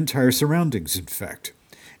 the entire surroundings, in fact.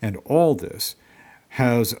 And all this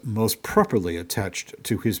has most properly attached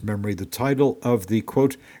to his memory the title of the,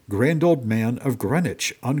 quote, grand old man of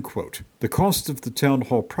Greenwich, unquote. The cost of the town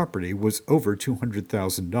hall property was over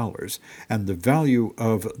 $200,000, and the value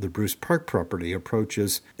of the Bruce Park property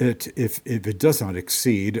approaches it, if it does not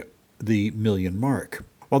exceed the $1 million mark.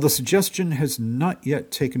 While the suggestion has not yet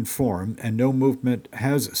taken form and no movement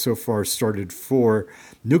has so far started for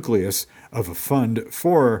nucleus of a fund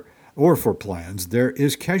for plans, there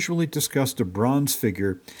is casually discussed a bronze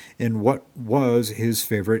figure in what was his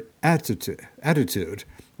favorite attitude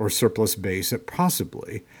or surplus base at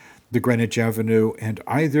possibly the Greenwich Avenue and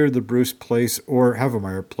either the Bruce Place or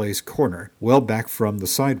Havemeyer Place corner, well back from the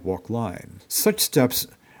sidewalk line. Such steps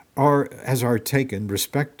are taken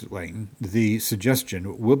respecting the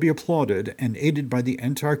suggestion will be applauded and aided by the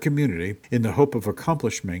entire community in the hope of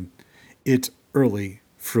accomplishing its early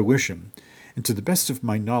fruition. And to the best of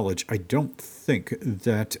my knowledge, I don't think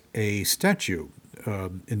that a statue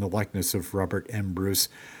in the likeness of Robert M. Bruce,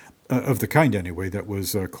 of the kind anyway, that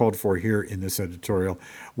was called for here in this editorial,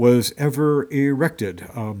 was ever erected.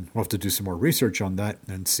 We'll have to do some more research on that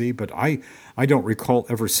and see, but I don't recall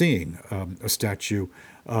ever seeing a statue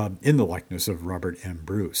in the likeness of Robert M.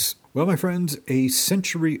 Bruce. Well, my friends, a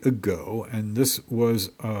century ago, and this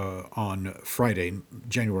was on Friday,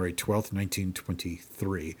 January 12th,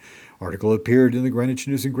 1923, article appeared in the Greenwich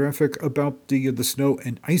News and Graphic about the snow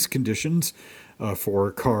and ice conditions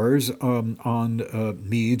for cars on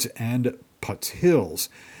Meads and Putts Hills.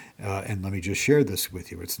 And let me just share this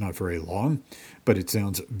with you. It's not very long, but it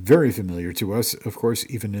sounds very familiar to us, of course,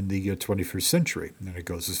 even in the 21st century. And it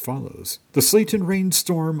goes as follows. The sleet and rain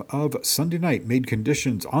storm of Sunday night made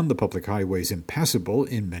conditions on the public highways impassable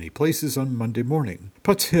in many places on Monday morning.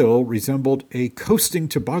 Putts Hill resembled a coasting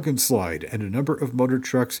toboggan slide, and a number of motor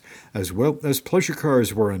trucks as well as pleasure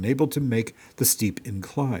cars were unable to make the steep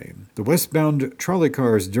incline. The westbound trolley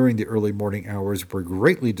cars during the early morning hours were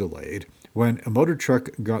greatly delayed, when a motor truck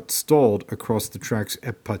got stalled across the tracks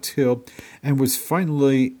at Putts Hill and was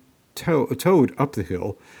finally towed up the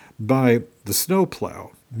hill by the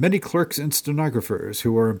snowplow. Many clerks and stenographers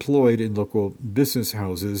who are employed in local business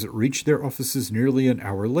houses reached their offices nearly an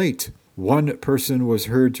hour late. One person was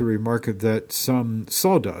heard to remark that some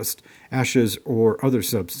sawdust, ashes, or other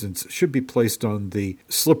substance should be placed on the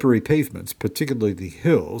slippery pavements, particularly the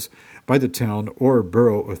hills, by the town or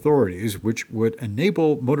borough authorities, which would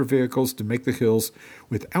enable motor vehicles to make the hills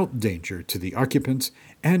without danger to the occupants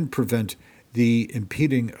and prevent the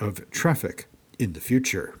impeding of traffic in the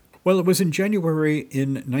future. Well, it was in January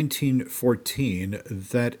in 1914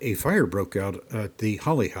 that a fire broke out at the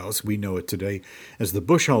Holly House. We know it today as the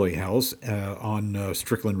Bush Holly House on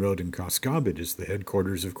Strickland Road in Coscob. It is the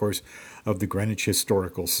headquarters, of course, of the Greenwich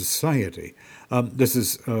Historical Society. This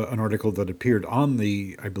is an article that appeared on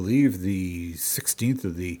I believe, the 16th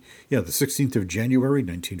of January,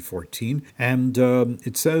 1914. And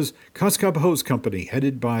it says, Coscob Hose Company,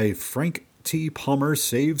 headed by Frank T. Palmer,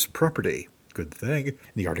 saves property. Good thing.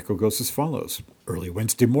 The article goes as follows. Early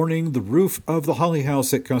Wednesday morning, the roof of the Holly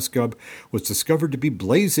House at Coscob was discovered to be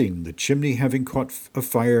blazing, the chimney having caught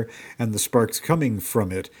afire and the sparks coming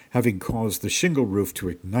from it having caused the shingle roof to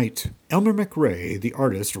ignite. Elmer McRae, the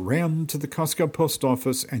artist, ran to the Coscob post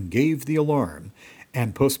office and gave the alarm,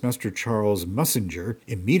 and Postmaster Charles Mussinger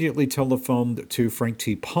immediately telephoned to Frank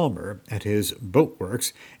T. Palmer at his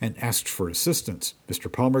boatworks and asked for assistance. Mr.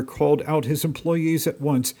 Palmer called out his employees at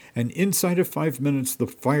once, and inside of 5 minutes the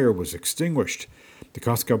fire was extinguished. The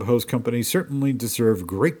Coscob Hose Company certainly deserved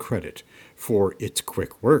great credit for its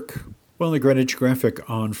quick work. Well, the Greenwich Graphic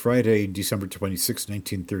on Friday, December 26,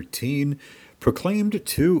 1913, proclaimed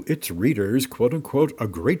to its readers, quote-unquote, a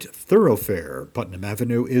great thoroughfare. Putnam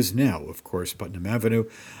Avenue is now, of course, Putnam Avenue.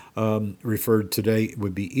 Referred today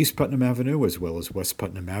would be East Putnam Avenue as well as West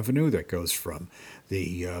Putnam Avenue. That goes from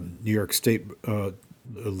the New York State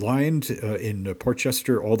line in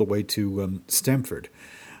Portchester all the way to Stamford.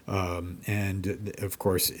 And, of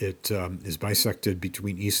course, it is bisected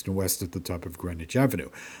between east and west at the top of Greenwich Avenue.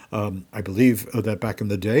 I believe that back in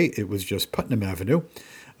the day it was just Putnam Avenue,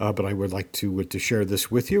 but I would like to share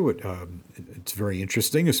this with you. It's very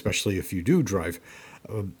interesting, especially if you do drive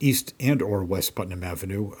east and or west Putnam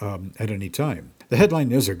Avenue at any time. The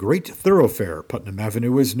headline is, a great thoroughfare Putnam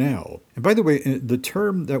Avenue is now. And by the way, the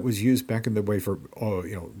term that was used back in the way for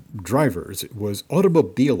drivers was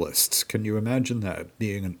automobilists. Can you imagine that,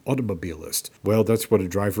 being an automobilist? Well, that's what a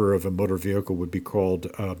driver of a motor vehicle would be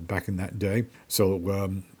called back in that day. So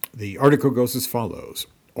the article goes as follows.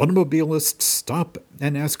 Automobilists stop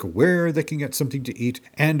and ask where they can get something to eat,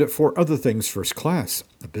 and for other things first class.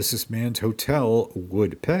 A businessman's hotel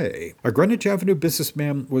would pay. A Greenwich Avenue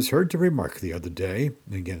businessman was heard to remark the other day,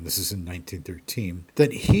 again this is in 1913,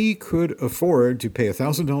 that he could afford to pay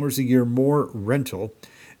 $1,000 a year more rental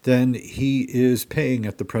than he is paying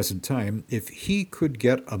at the present time if he could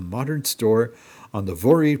get a modern store on the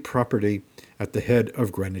Vorey property at the head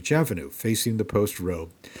of Greenwich Avenue, facing the Post Road,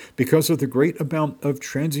 because of the great amount of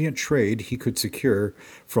transient trade he could secure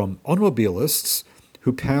from automobilists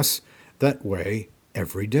who pass that way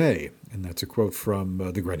every day. And that's a quote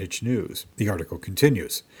from the Greenwich News. The article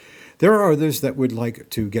continues. There are others that would like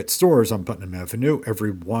to get stores on Putnam Avenue,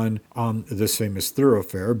 every one on this famous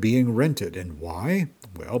thoroughfare being rented. And why?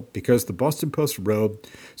 Well, because the Boston Post Road,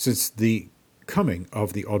 since the coming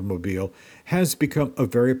of the automobile, has become a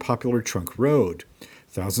very popular trunk road.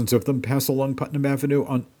 Thousands of them pass along Putnam Avenue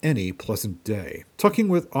on any pleasant day. Talking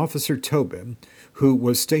with Officer Tobin, who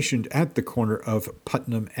was stationed at the corner of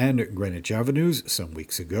Putnam and Greenwich Avenues some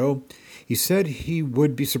weeks ago, he said he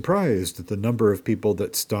would be surprised at the number of people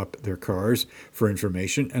that stop their cars for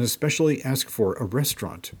information and especially ask for a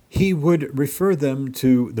restaurant. He would refer them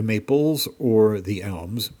to the Maples or the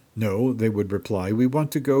Elms. No, they would reply, we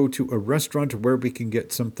want to go to a restaurant where we can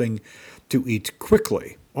get something to eat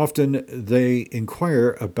quickly. Often they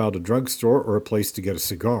inquire about a drugstore or a place to get a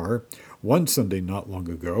cigar. One Sunday not long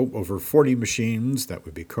ago, over 40 machines, that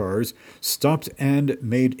would be cars, stopped and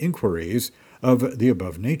made inquiries of the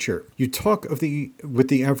above nature. You talk with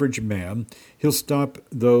the average man, he'll stop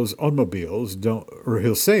those automobiles,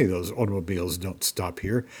 he'll say those automobiles don't stop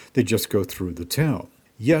here, they just go through the town.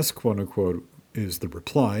 Yes, quote unquote, is the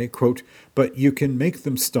reply, quote, but you can make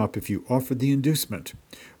them stop if you offer the inducement.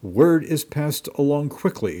 Word is passed along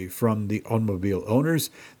quickly from the automobile owners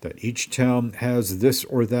that each town has this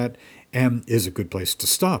or that and is a good place to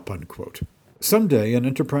stop, unquote. Someday an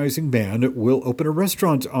enterprising man will open a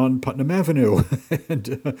restaurant on Putnam Avenue,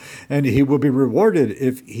 and he will be rewarded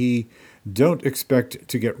if he don't expect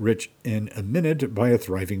to get rich in a minute by a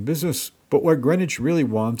thriving business. But what Greenwich really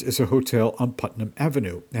wants is a hotel on Putnam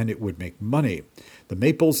Avenue, and it would make money. The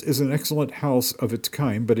Maples is an excellent house of its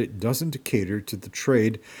kind, but it doesn't cater to the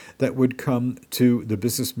trade that would come to the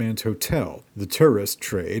businessman's hotel, the tourist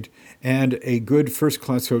trade, and a good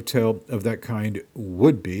first-class hotel of that kind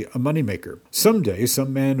would be a moneymaker. Someday,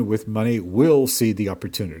 some man with money will see the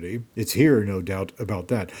opportunity. It's here, no doubt about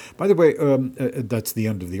that. By the way, that's the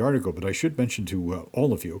end of the article, but I should mention to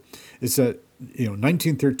all of you is that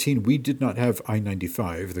 1913, we did not have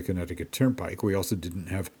I-95, the Connecticut Turnpike. We also didn't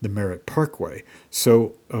have the Merritt Parkway.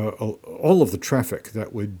 So all of the traffic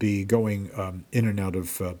that would be going in and out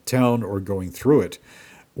of town or going through it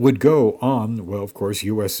would go on, well, of course,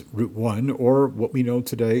 U.S. Route 1, or what we know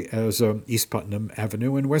today as East Putnam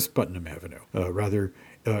Avenue and West Putnam Avenue. Rather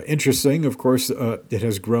interesting, of course, it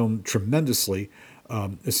has grown tremendously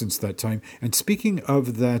since that time. And speaking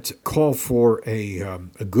of that call for a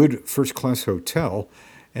good first-class hotel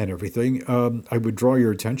and everything, I would draw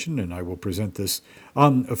your attention, and I will present this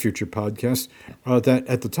on a future podcast, that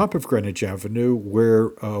at the top of Greenwich Avenue, where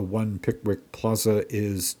One Pickwick Plaza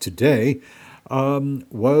is today,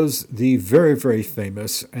 was the very, very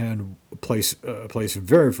famous and place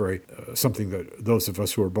very, very something that those of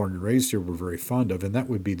us who were born and raised here were very fond of, and that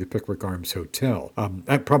would be the Pickwick Arms Hotel.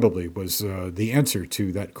 That probably was the answer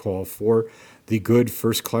to that call for the good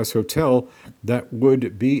first-class hotel that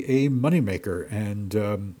would be a moneymaker,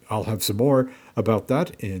 and I'll have some more about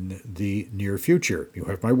that in the near future. You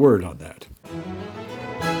have my word on that.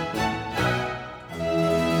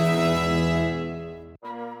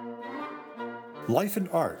 Life and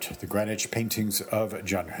Art, the Greenwich paintings of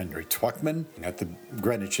John Henry Twachtman at the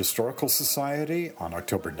Greenwich Historical Society on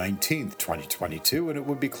October 19th, 2022, and it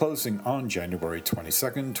will be closing on January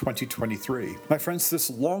 22nd, 2023. My friends, this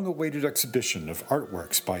long-awaited exhibition of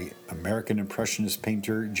artworks by American Impressionist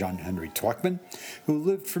painter John Henry Twachtman, who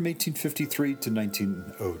lived from 1853 to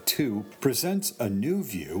 1902, presents a new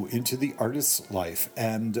view into the artist's life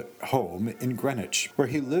and home in Greenwich, where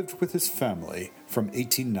he lived with his family from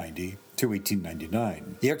 1890 to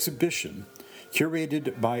 1899. The exhibition,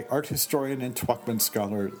 curated by art historian and Twachtman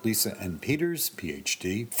scholar Lisa N. Peters,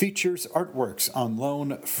 Ph.D., features artworks on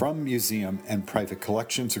loan from museum and private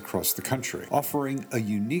collections across the country, offering a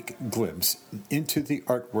unique glimpse into the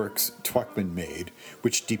artworks Twachtman made,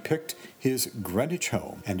 which depict his Greenwich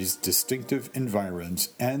home and his distinctive environs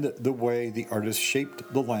and the way the artist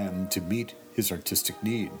shaped the land to meet his artistic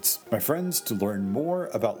needs. My friends, to learn more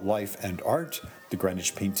about life and art, the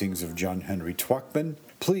Greenwich paintings of John Henry Twachtman,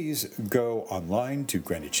 please go online to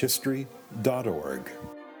greenwichhistory.org.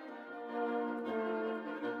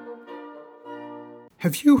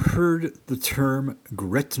 Have you heard the term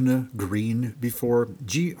Gretna Green before?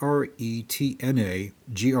 Gretna-Green.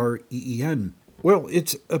 Well,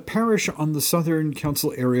 it's a parish on the southern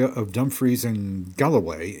council area of Dumfries and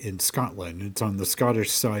Galloway in Scotland. It's on the Scottish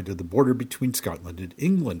side of the border between Scotland and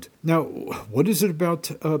England. Now, what is it about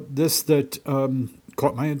this that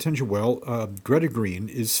caught my attention? Well, Gretna Green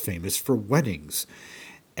is famous for weddings.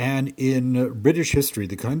 And in British history,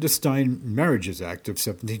 the Clandestine Marriages Act of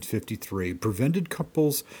 1753 prevented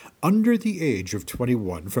couples under the age of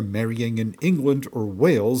 21 from marrying in England or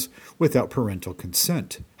Wales without parental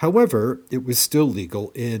consent. However, it was still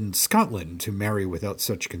legal in Scotland to marry without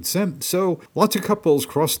such consent, so lots of couples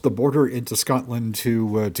crossed the border into Scotland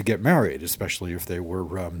to get married, especially if they were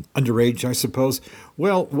underage, I suppose.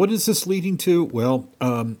 Well, what is this leading to? Well,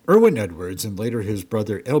 Irwin Edwards and later his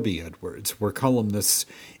brother L.B. Edwards were columnists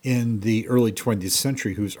in the early 20th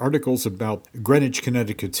century whose articles about Greenwich,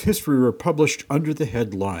 Connecticut's history were published under the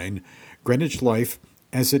headline, Greenwich Life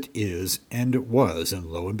as It Is and Was. And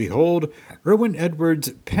lo and behold, Irwin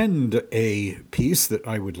Edwards penned a piece that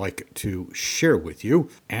I would like to share with you.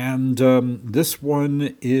 And this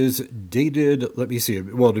one is dated, let me see,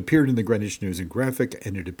 well, it appeared in the Greenwich News and Graphic,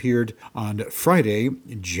 and it appeared on Friday,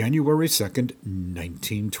 January 2nd,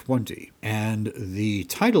 1920. And the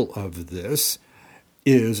title of this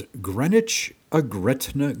is Greenwich, a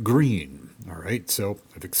Gretna Green. All right, so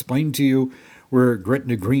I've explained to you where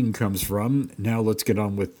Gretna Green comes from. Now let's get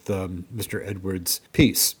on with Mr. Edwards'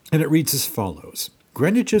 piece. And it reads as follows.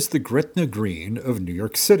 Greenwich is the Gretna Green of New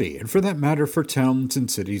York City, and for that matter for towns and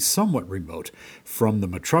cities somewhat remote from the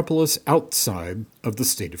metropolis outside of the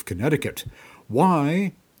state of Connecticut.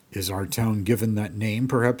 Why? Is our town given that name,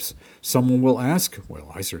 perhaps someone will ask?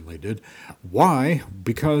 Well, I certainly did. Why?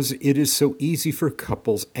 Because it is so easy for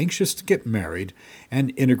couples anxious to get married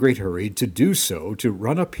and in a great hurry to do so, to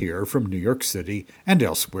run up here from New York City and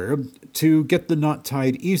elsewhere to get the knot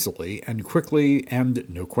tied easily and quickly and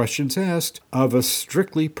no questions asked of a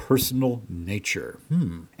strictly personal nature.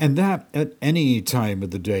 And that at any time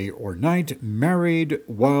of the day or night, married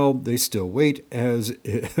while they still wait, as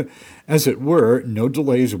it were, no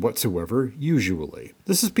delays whatsoever, usually.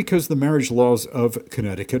 This is because the marriage laws of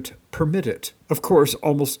Connecticut permit it. Of course,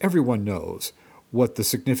 almost everyone knows what the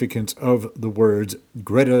significance of the words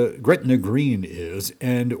Gretna Green is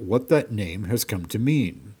and what that name has come to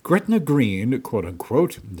mean. Gretna Green,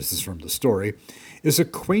 quote-unquote, this is from the story, is a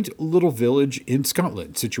quaint little village in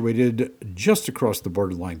Scotland, situated just across the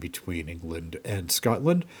borderline between England and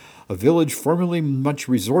Scotland, a village formerly much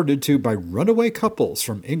resorted to by runaway couples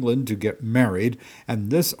from England to get married, and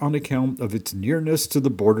this on account of its nearness to the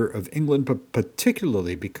border of England, but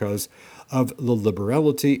particularly because of the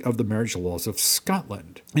liberality of the marriage laws of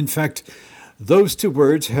Scotland. In fact, those two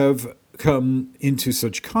words have come into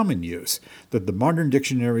such common use that the modern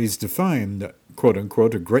dictionaries define,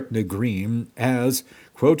 quote-unquote, a Gretna Green as,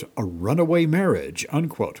 quote, a runaway marriage,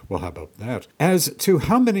 unquote. Well, how about that? As to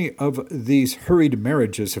how many of these hurried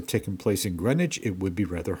marriages have taken place in Greenwich, it would be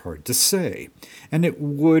rather hard to say, and it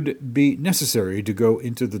would be necessary to go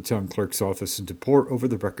into the town clerk's office and to pore over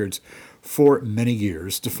the records for many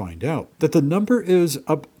years to find out. That the number is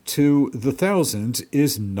up to the thousands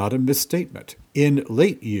is not a misstatement. In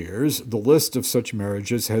late years, the list of such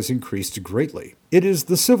marriages has increased greatly. It is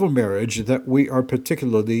the civil marriage that we are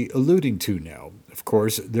particularly alluding to now. Of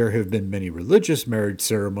course, there have been many religious marriage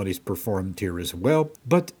ceremonies performed here as well,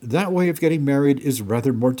 but that way of getting married is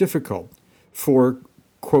rather more difficult for,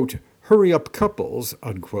 quote, hurry-up couples,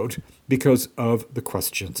 unquote, because of the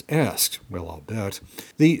questions asked. Well, I'll bet.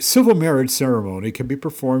 The civil marriage ceremony can be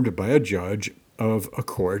performed by a judge of a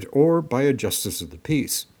court or by a justice of the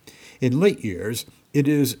peace. In late years, it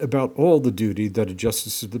is about all the duty that a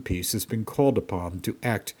justice of the peace has been called upon to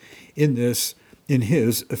act in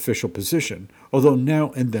his official position, although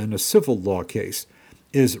now and then a civil law case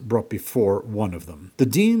is brought before one of them. The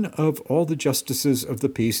dean of all the justices of the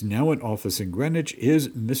peace now in office in Greenwich is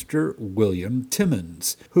Mr. William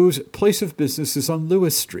Timmins, whose place of business is on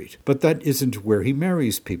Lewis Street, but that isn't where he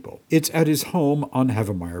marries people. It's at his home on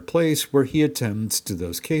Havemeyer Place where he attends to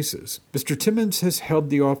those cases. Mr. Timmins has held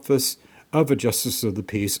the office of a justice of the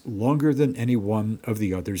peace longer than any one of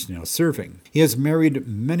the others now serving. He has married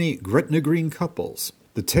many Gretna Green couples.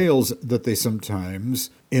 The tales that they sometimes,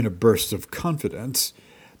 in a burst of confidence,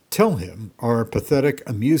 tell him are pathetic,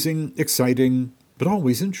 amusing, exciting, but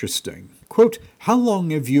always interesting. Quote, how long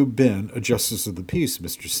have you been a justice of the peace,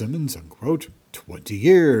 Mr. Simmons? Unquote. 20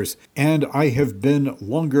 years, and I have been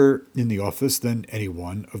longer in the office than any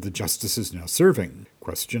one of the justices now serving.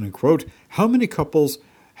 Question, unquote, how many couples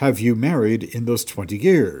have you married in those 20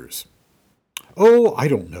 years? Oh, I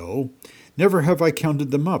don't know. Never have I counted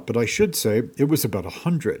them up, but I should say it was about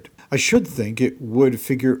 100. I should think it would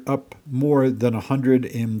figure up more than 100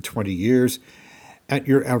 in 20 years at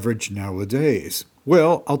your average nowadays.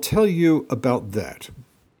 Well, I'll tell you about that,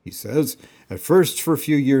 he says. At first, for a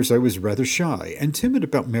few years, I was rather shy and timid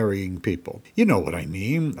about marrying people. You know what I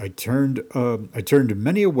mean. I turned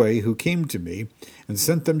many away who came to me and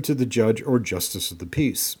sent them to the judge or justice of the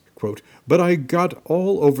peace. Quote, but I got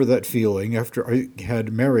all over that feeling after I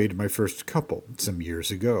had married my first couple some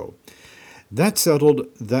years ago. That settled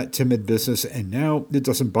that timid business, and now it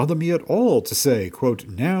doesn't bother me at all to say, quote,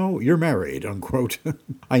 now you're married, unquote.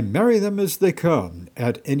 I marry them as they come,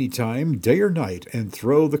 at any time, day or night, and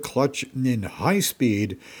throw the clutch in high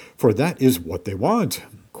speed, for that is what they want.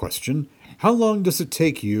 Question, how long does it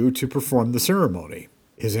take you to perform the ceremony?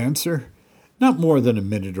 His answer, not more than a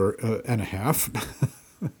minute and a half.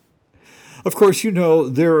 Of course, you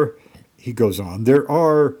know, he goes on, there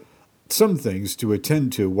are some things to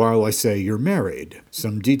attend to while I say you're married,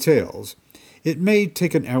 some details. It may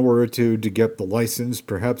take an hour or two to get the license,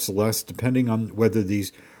 perhaps less, depending on whether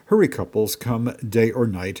these hurry couples come day or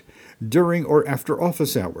night, during or after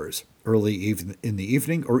office hours, early in the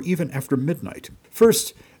evening, or even after midnight.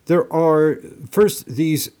 First,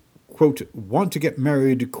 these, quote, want to get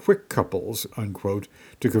married quick couples, unquote,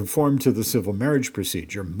 to conform to the civil marriage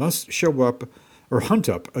procedure, must show up or hunt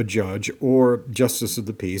up a judge or justice of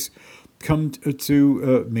the peace, come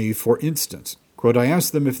to me, for instance. Quote, I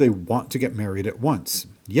ask them if they want to get married at once.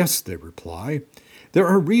 Yes, they reply. There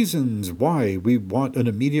are reasons why we want an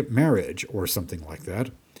immediate marriage, or something like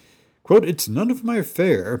that. Quote, it's none of my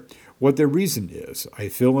affair what their reason is. I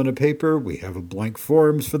fill in a paper, we have a blank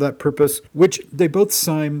forms for that purpose, which they both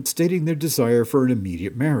sign stating their desire for an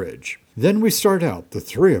immediate marriage. Then we start out, the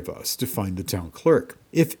three of us, to find the town clerk.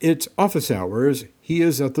 If it's office hours, he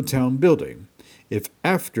is at the town building. If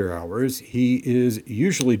after hours, he is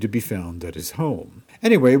usually to be found at his home.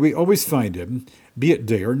 Anyway, we always find him, be it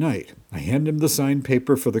day or night. I hand him the signed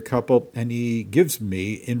paper for the couple, and he gives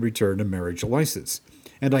me in return a marriage license,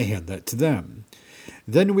 and I hand that to them.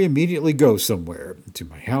 Then we immediately go somewhere, to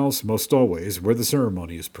my house most always, where the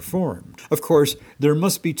ceremony is performed. Of course, there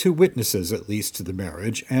must be 2 witnesses at least to the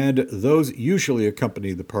marriage, and those usually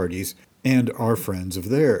accompany the parties and are friends of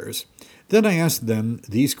theirs. Then I ask them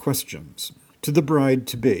these questions. To the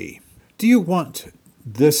bride-to-be, do you want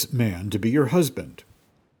this man to be your husband?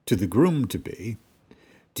 To the groom-to-be,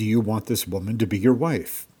 do you want this woman to be your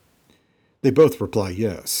wife? They both reply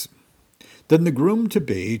yes. Then the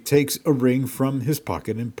groom-to-be takes a ring from his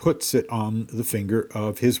pocket and puts it on the finger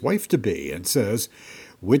of his wife-to-be and says,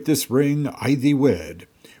 with this ring I thee wed,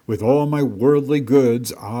 with all my worldly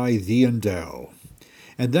goods I thee endow.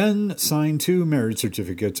 And then sign 2 marriage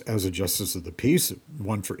certificates as a justice of the peace,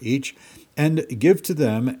 1 for each, and give to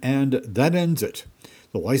them, and that ends it.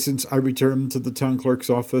 The license I return to the town clerk's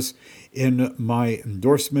office in my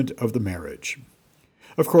endorsement of the marriage.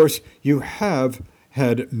 Of course, you have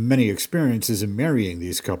had many experiences in marrying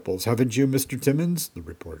these couples, haven't you, Mr. Timmons? The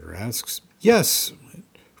reporter asks. Yes,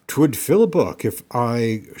 'twould fill a book if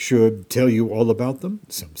I should tell you all about them.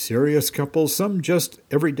 Some serious couples, some just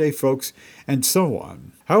everyday folks, and so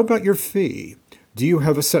on. How about your fee? Do you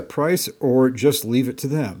have a set price, or just leave it to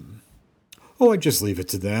them? Oh, I just leave it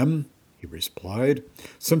to them, he replied.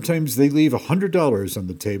 Sometimes they leave $100 on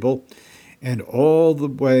the table, and all the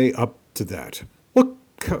way up to that.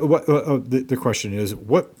 The question is,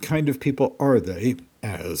 what kind of people are they,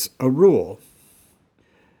 as a rule?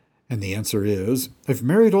 And the answer is, I've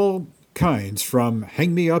married all kinds, from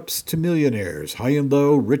hang-me-ups to millionaires, high and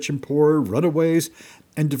low, rich and poor, runaways,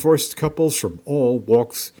 and divorced couples from all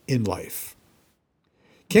walks in life.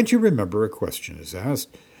 Can't you remember, a question is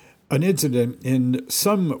asked, an incident in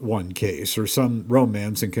some one case or some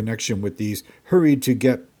romance in connection with these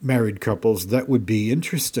hurried-to-get-married couples that would be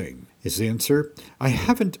interesting? His answer, I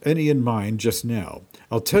haven't any in mind just now.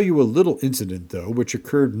 I'll tell you a little incident, though, which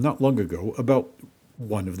occurred not long ago about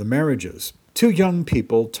one of the marriages. 2 young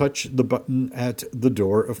people touched the button at the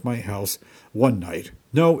door of my house one night.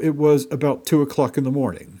 No, it was about 2 o'clock in the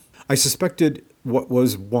morning. I suspected what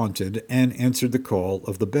was wanted and answered the call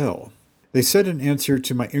of the bell. They said in answer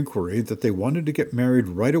to my inquiry that they wanted to get married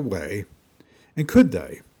right away, and could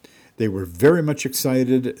they? They were very much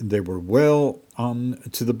excited, and they were well on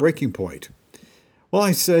to the breaking point. Well,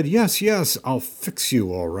 I said, yes, I'll fix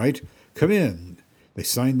you all right. Come in. They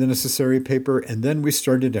signed the necessary paper, and then we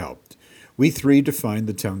started out. We 3 to find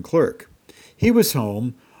the town clerk. He was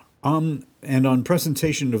home, and on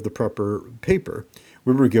presentation of the proper paper,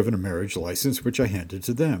 we were given a marriage license, which I handed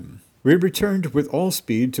to them. We returned with all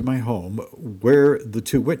speed to my home, where the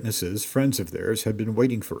 2 witnesses, friends of theirs, had been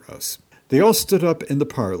waiting for us. They all stood up in the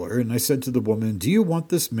parlor, and I said to the woman, do you want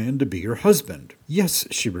this man to be your husband? Yes,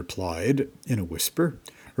 she replied, in a whisper,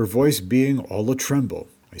 her voice being all a-tremble.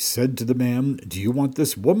 I said to the man, do you want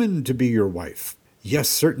this woman to be your wife? Yes,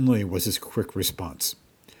 certainly, was his quick response.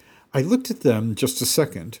 I looked at them just a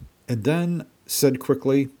second, and then said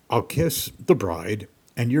quickly, I'll kiss the bride,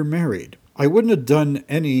 and you're married. I wouldn't have done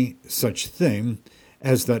any such thing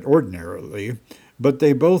as that ordinarily, but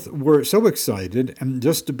they both were so excited and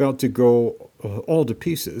just about to go all to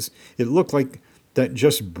pieces, it looked like that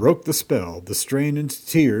just broke the spell. The strain and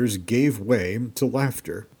tears gave way to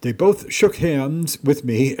laughter. They both shook hands with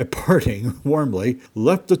me at parting warmly,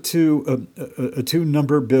 left a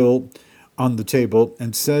 2-number bill on the table,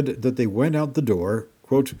 and said that they went out the door.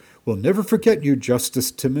 Quote, we'll never forget you,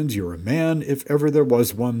 Justice Timmons. You're a man, if ever there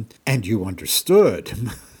was one, and you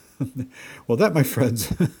understood. Well, that, my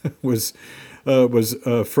friends, was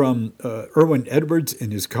from Irwin Edwards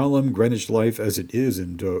in his column Greenwich Life as It Is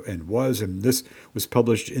and Was, and this was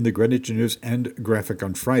published in the Greenwich News and Graphic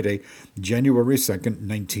on Friday, January 2nd,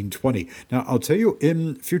 1920. Now, I'll tell you,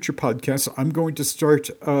 in future podcasts, I'm going to start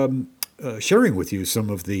sharing with you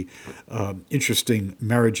some of the interesting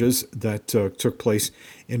marriages that took place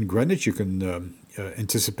in Greenwich. You can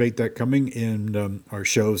anticipate that coming in our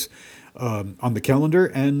shows on the calendar,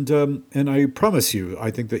 and I promise you,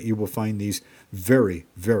 I think that you will find these very,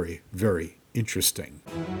 very, very interesting.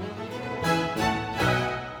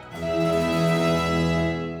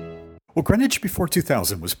 Well, Greenwich Before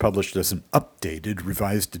 2000 was published as an updated,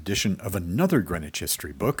 revised edition of another Greenwich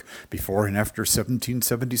history book, Before and After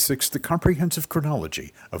 1776, The Comprehensive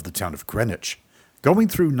Chronology of the Town of Greenwich. Going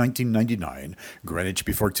through 1999, Greenwich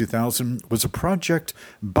Before 2000 was a project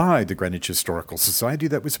by the Greenwich Historical Society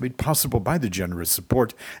that was made possible by the generous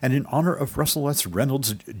support and in honor of Russell S.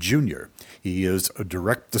 Reynolds, Jr. He is a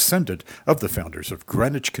direct descendant of the founders of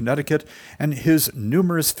Greenwich, Connecticut, and his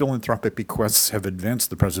numerous philanthropic bequests have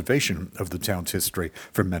advanced the preservation of the town's history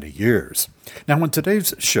for many years. Now, on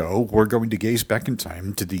today's show, we're going to gaze back in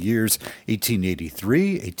time to the years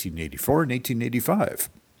 1883, 1884, and 1885.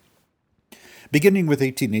 Beginning with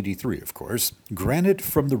 1883, of course, granite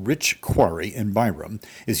from the rich quarry in Byram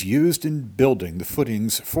is used in building the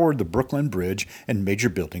footings for the Brooklyn Bridge and major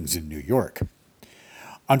buildings in New York.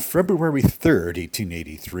 On February 3rd,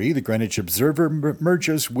 1883, the Greenwich Observer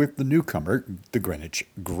merges with the newcomer, the Greenwich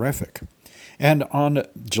Graphic. And on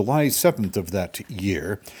July 7th of that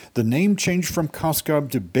year, the name change from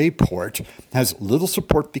Coscob to Bayport has little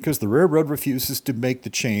support because the railroad refuses to make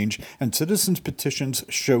the change and citizens' petitions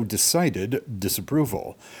show decided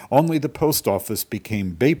disapproval. Only the post office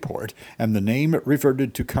became Bayport and the name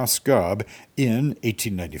reverted to Coscob in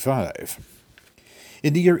 1895.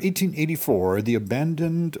 In the year 1884, the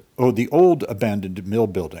old abandoned mill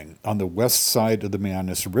building on the west side of the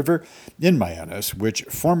Mianus River in Mianus, which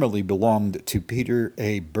formerly belonged to Peter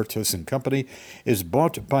A. Burtis and Company, is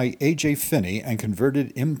bought by A.J. Finney and converted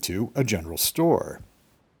into a general store.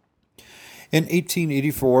 In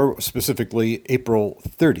 1884, specifically April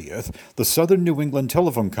 30th, the Southern New England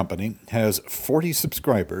Telephone Company has 40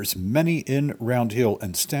 subscribers, many in Round Hill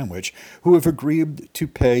and Stanwich, who have agreed to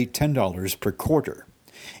pay $10 per quarter.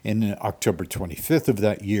 In October 25th of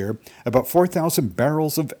that year, about 4,000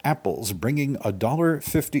 barrels of apples, bringing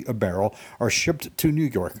 $1.50 a barrel, are shipped to New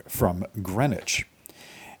York from Greenwich.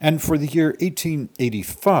 And for the year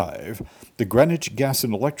 1885, the Greenwich Gas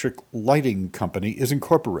and Electric Lighting Company is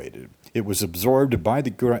incorporated. It was absorbed by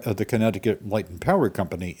the Connecticut Light and Power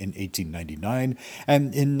Company in 1899,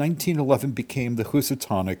 and in 1911 became the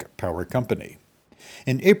Housatonic Power Company.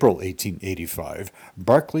 In April 1885,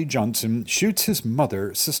 Barclay Johnson shoots his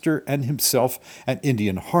mother, sister, and himself at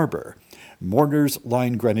Indian Harbor. Mourners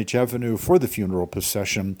line Greenwich Avenue for the funeral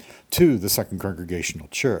procession to the Second Congregational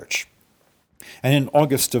Church. And in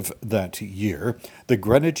August of that year, the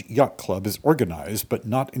Greenwich Yacht Club is organized but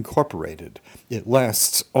not incorporated. It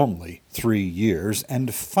lasts only 3 years,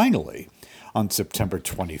 and finally, on September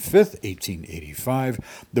 25,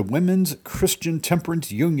 1885, the Women's Christian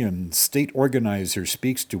Temperance Union state organizer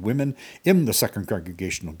speaks to women in the Second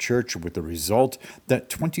Congregational Church with the result that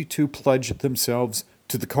 22 pledged themselves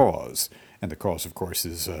to the cause. And the cause, of course,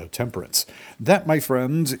 is temperance. That, my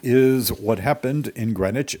friends, is what happened in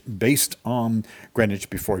Greenwich based on Greenwich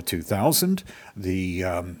Before 2000, the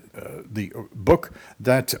book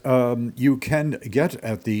that you can get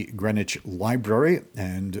at the Greenwich Library.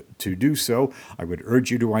 And to do so, I would urge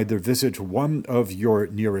you to either visit one of your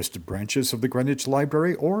nearest branches of the Greenwich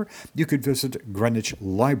Library, or you could visit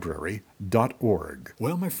greenwichlibrary.org.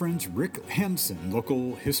 Well, my friends, Rick Hansen,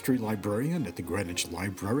 local history librarian at the Greenwich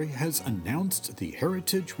Library, has announced the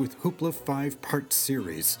Heritage with Hoopla 5-part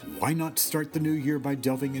series. Why not start the new year by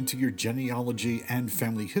delving into your genealogy and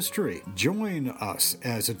family history? Join us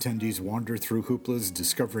as attendees wander through Hoopla's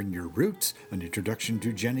Discovering Your Roots, an introduction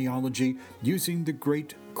to genealogy using the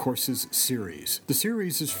Great Courses series. The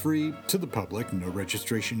series is free to the public, no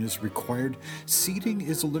registration is required, seating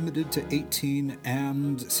is limited to 18,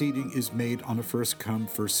 and seating is made on a first-come,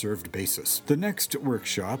 first-served basis. The next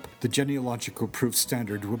workshop, the Genealogical Proof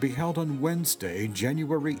Standard, will be held on Wednesday,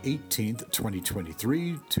 January 18th,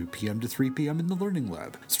 2023, 2 p.m. to 3 p.m. in the Learning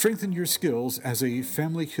Lab. Strengthen your skills as a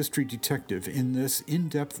family history detective in this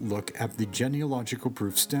in-depth look at the Genealogical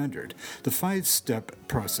Proof Standard, the 5-step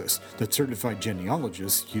process that certified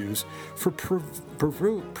genealogists use for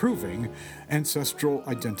proving ancestral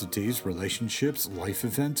identities, relationships, life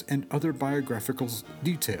events, and other biographical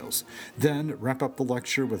details. Then wrap up the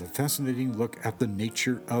lecture with a fascinating look at the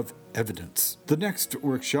nature of evidence. The next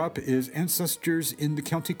workshop is Ancestors in the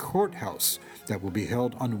County Courthouse. That will be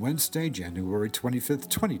held on Wednesday, January 25th,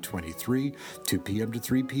 2023, 2 p.m. to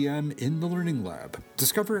 3 p.m. in the Learning Lab.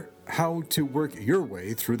 Discover how to work your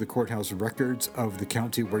way through the courthouse records of the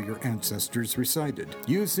county where your ancestors resided.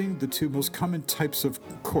 Using the two most common types of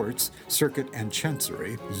courts, circuit and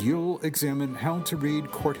chancery, you'll examine how to read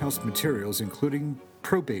courthouse materials, including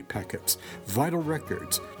probate packets, vital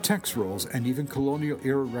records, tax rolls, and even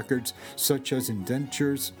colonial-era records such as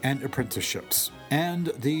indentures and apprenticeships. And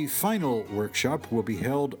the final workshop will be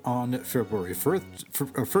held on February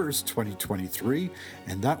 1st, 2023,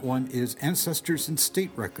 and that one is Ancestors and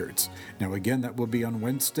State Records. Now again, that will be on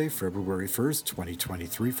Wednesday, February 1st,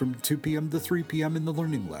 2023 from 2 p.m. to 3 p.m. in the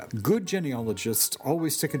Learning Lab. Good genealogists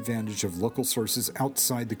always take advantage of local sources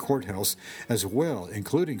outside the courthouse as well,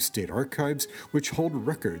 including state archives, which hold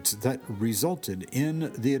records that resulted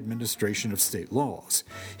in the administration of state laws.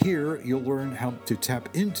 Here, you'll learn how to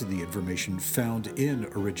tap into the information found in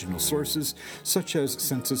original sources, such as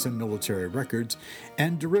census and military records,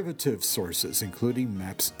 and derivative sources, including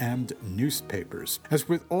maps and newspapers. As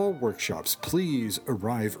with all workshops, please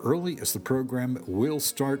arrive early as the program will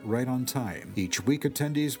start right on time. Each week,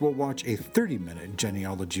 attendees will watch a 30-minute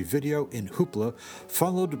genealogy video in Hoopla,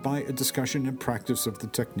 followed by a discussion and practice of the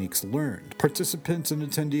techniques learned. Participants and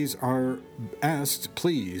attendees are asked,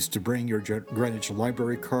 please, to bring your Greenwich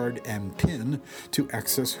Library card and PIN to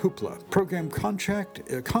access Hoopla. Program contact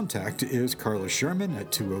is Carla Sherman at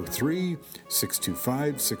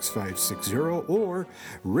 203-625-6560 or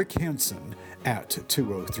Rick Hansen at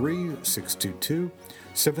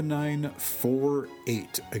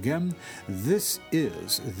 203-622-7948. Again, this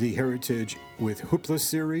is the Heritage with Hoopla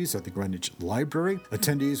series at the Greenwich Library.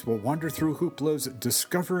 Attendees will wander through Hoopla's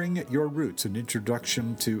Discovering Your Roots, an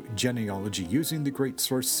introduction to genealogy using the Great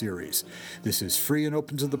Source series. This is free and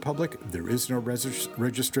open to the public. There is no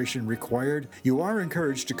registration required. You are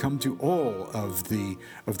encouraged to come to all of the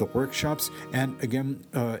workshops, and again,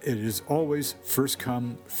 it is always first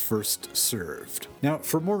come, first served. Now,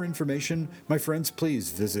 for more information, my friends,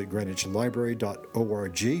 please visit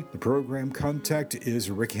greenwichlibrary.org. The program contact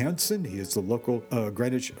is Rick Hansen. He is the local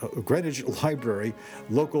Greenwich Library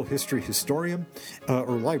local history historian,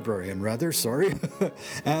 or librarian rather, sorry.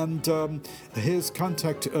 And his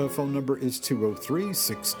contact phone number is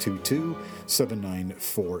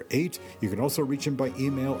 203-622-7948. You can also reach him by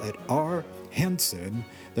email at rhansen,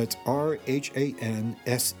 that's RHANSEN,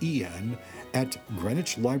 at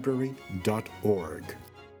greenwichlibrary.org.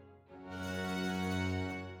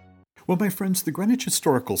 Well, my friends, the Greenwich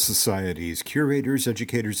Historical Society's curators,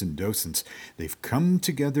 educators, and docents, they've come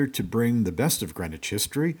together to bring the best of Greenwich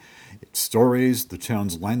history, its stories, the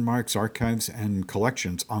town's landmarks, archives, and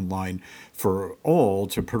collections online for all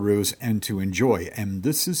to peruse and to enjoy. And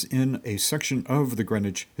this is in a section of the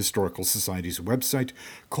Greenwich Historical Society's website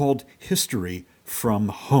called History from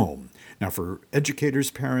Home. Now, for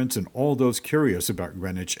educators, parents, and all those curious about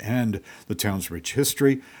Greenwich and the town's rich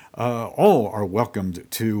history, all are welcomed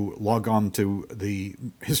to log on to the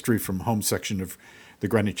History from Home section of the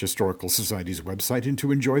Greenwich Historical Society's website and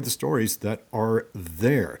to enjoy the stories that are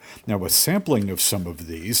there. Now, a sampling of some of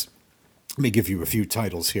these, let me give you a few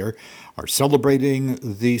titles here, are Celebrating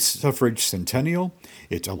the Suffrage Centennial,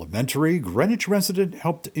 It's Elementary, Greenwich Resident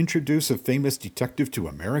Helped Introduce a Famous Detective to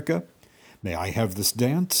America, May I Have This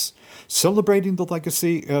Dance?, Celebrating the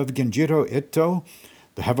Legacy of Genjiro Ito,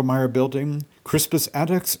 the Havemeyer Building, Crispus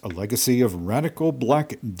Attucks, A Legacy of Radical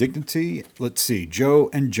Black Dignity, let's see, Joe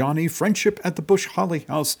and Johnny, Friendship at the Bush Holly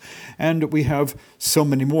House, and we have so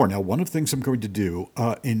many more. Now, one of the things I'm going to do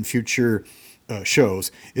in future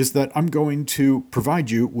shows is that I'm going to provide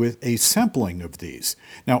you with a sampling of these.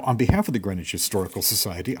 Now, on behalf of the Greenwich Historical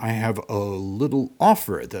Society, I have a little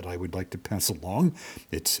offer that I would like to pass along.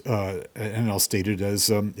 It's and I'll state it as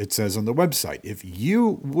it says on the website. If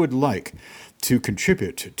you would like to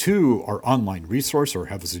contribute to our online resource or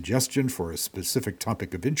have a suggestion for a specific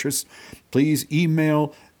topic of interest, please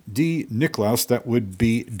email D. Nicklaus. That would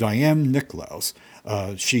be Diane Nicklaus.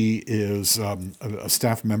 She is a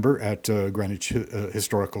staff member at Greenwich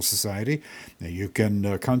Historical Society. Now, you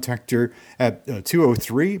can contact her at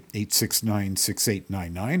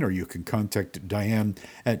 203-869-6899, or you can contact Diane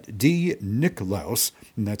at dnicklaus,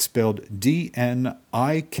 and that's spelled DNIKLAUS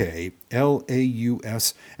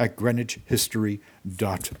at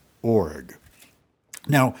greenwichhistory.org.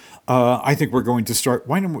 Now, I think we're going to start.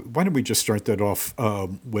 Why don't we just start that off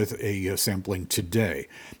with a sampling today?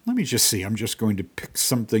 Let me just see. I'm just going to pick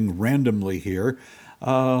something randomly here.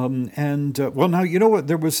 Well, now, you know what?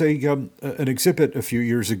 There was an exhibit a few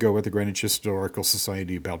years ago at the Greenwich Historical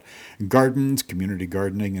Society about gardens, community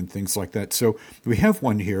gardening, and things like that. So we have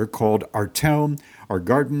one here called Our Town, Our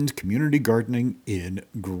Gardens, Community Gardening in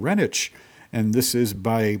Greenwich. And this is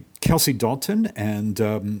by Kelsey Dalton, and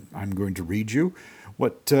I'm going to read you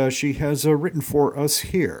what she has written for us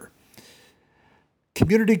here.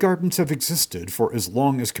 Community gardens have existed for as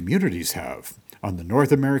long as communities have. On the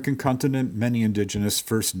North American continent, many indigenous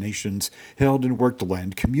First Nations held and worked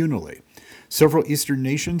land communally. Several Eastern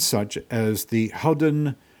nations, such as the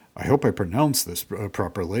Howden, I hope I pronounced this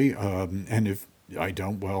properly, and if I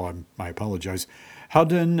don't. Well, I apologize.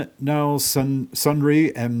 Howden, now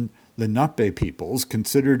Sunri, and Lenape peoples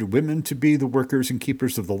considered women to be the workers and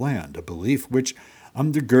keepers of the land, a belief which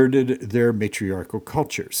undergirded their matriarchal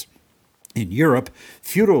cultures. In Europe,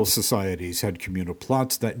 feudal societies had communal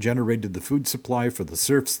plots that generated the food supply for the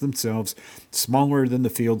serfs themselves, smaller than the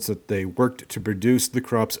fields that they worked to produce the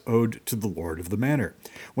crops owed to the lord of the manor.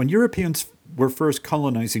 When Europeans were first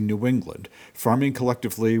colonizing New England, farming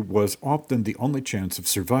collectively was often the only chance of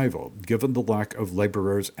survival, given the lack of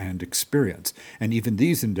laborers and experience, and even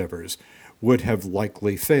these endeavors would have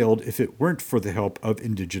likely failed if it weren't for the help of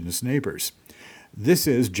indigenous neighbors. This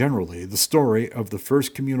is generally the story of the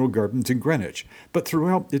first communal gardens in Greenwich, but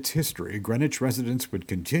throughout its history, Greenwich residents would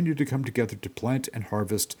continue to come together to plant and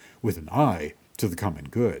harvest with an eye to the common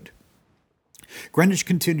good. Greenwich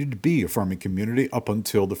continued to be a farming community up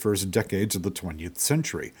until the first decades of the 20th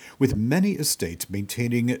century, with many estates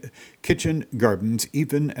maintaining kitchen gardens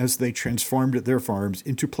even as they transformed their farms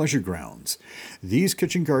into pleasure grounds. These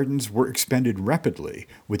kitchen gardens were expanded rapidly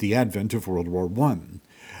with the advent of World War I.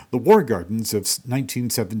 The war gardens of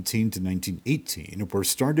 1917 to 1918 were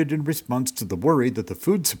started in response to the worry that the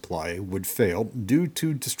food supply would fail due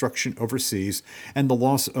to destruction overseas and the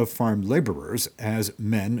loss of farm laborers as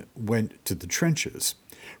men went to the trenches.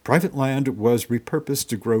 Private land was repurposed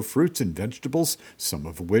to grow fruits and vegetables, some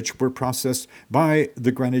of which were processed by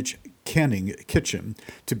the Greenwich canning kitchen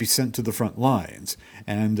to be sent to the front lines,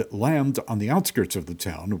 and land on the outskirts of the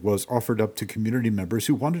town was offered up to community members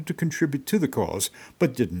who wanted to contribute to the cause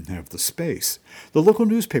but didn't have the space. The local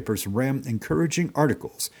newspapers ran encouraging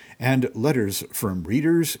articles and letters from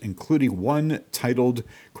readers, including one titled,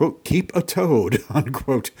 quote, "Keep a Toad,"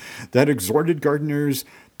 unquote, that exhorted gardeners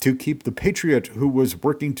to keep the patriot who was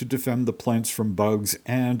working to defend the plants from bugs,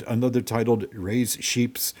 and another titled Raise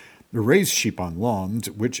Sheep on Lawns,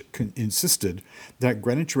 which insisted that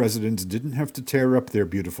Greenwich residents didn't have to tear up their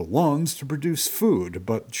beautiful lawns to produce food,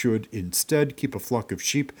 but should instead keep a flock of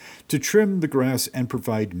sheep to trim the grass and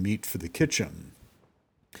provide meat for the kitchen.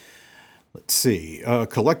 Let's see.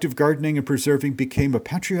 Collective gardening and preserving became a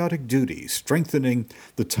patriotic duty, strengthening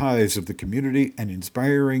the ties of the community and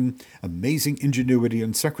inspiring amazing ingenuity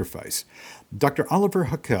and sacrifice. Dr. Oliver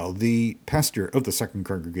Huckel, the pastor of the Second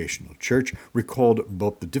Congregational Church, recalled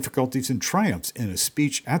both the difficulties and triumphs in a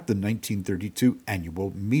speech at the 1932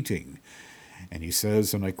 annual meeting. And he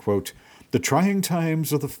says, and I quote, "The trying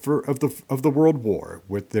times of the World War,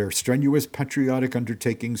 with their strenuous patriotic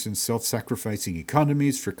undertakings and self-sacrificing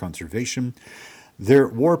economies for conservation, their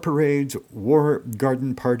war parades, war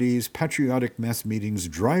garden parties, patriotic mass meetings,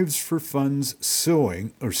 drives for funds,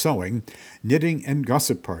 sewing, knitting and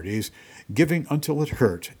gossip parties, giving until it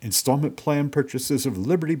hurt, installment plan purchases of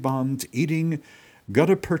Liberty bonds, eating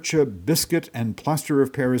gutta percha biscuit and plaster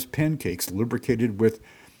of Paris pancakes lubricated with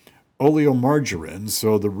oleomargarine,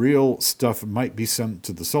 so the real stuff might be sent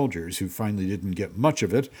to the soldiers who finally didn't get much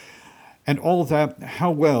of it. And all of that, how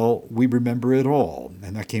well we remember it all."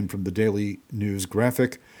 And that came from the Daily News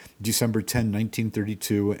Graphic, December 10,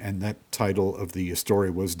 1932, and that title of the story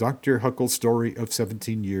was Dr. Huckel's Story of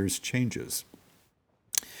 17 Years Changes.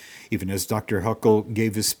 Even as Dr. Huckel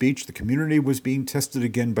gave his speech, the community was being tested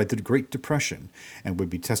again by the Great Depression and would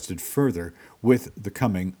be tested further with the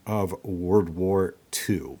coming of World War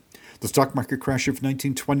II. The stock market crash of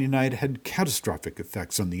 1929 had catastrophic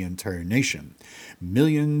effects on the entire nation.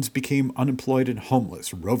 Millions became unemployed and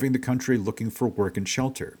homeless, roving the country looking for work and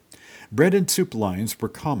shelter. Bread and soup lines were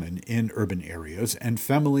common in urban areas, and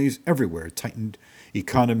families everywhere tightened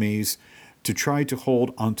economies to try to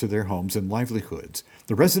hold onto their homes and livelihoods.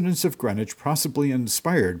 The residents of Greenwich, possibly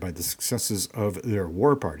inspired by the successes of their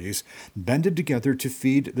war parties, banded together to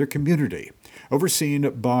feed their community. Overseen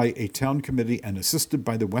by a town committee and assisted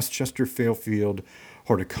by the Westchester Fairfield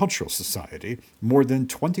Horticultural Society, more than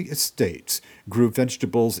 20 estates grew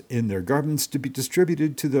vegetables in their gardens to be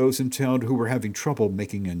distributed to those in town who were having trouble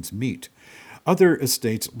making ends meet. Other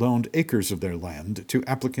estates loaned acres of their land to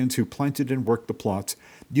applicants who planted and worked the plots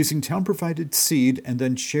using town-provided seed and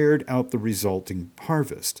then shared out the resulting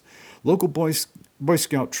harvest. Local Boy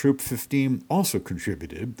Scout Troop 15 also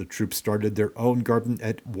contributed. The troop started their own garden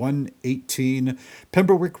at 118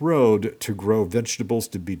 Pembroke Road to grow vegetables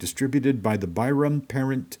to be distributed by the Byram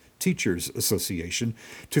Parent Teachers Association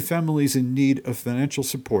to families in need of financial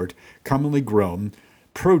support, commonly grown.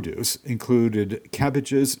 Produce included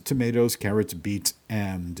cabbages, tomatoes, carrots, beets,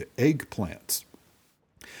 and eggplants.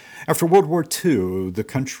 After World War II, the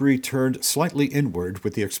country turned slightly inward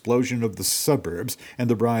with the explosion of the suburbs and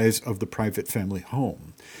the rise of the private family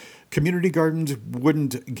home. Community gardens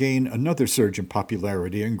wouldn't gain another surge in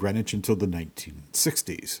popularity in Greenwich until the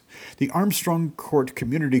 1960s. The Armstrong Court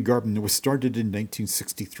Community Garden was started in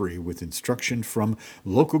 1963 with instruction from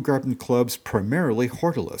local garden clubs, primarily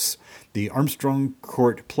hortalists. The Armstrong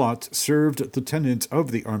Court plot served the tenants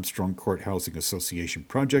of the Armstrong Court Housing Association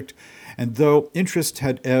project, and though interest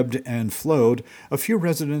had ebbed and flowed, a few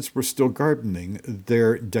residents were still gardening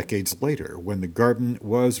there decades later when the garden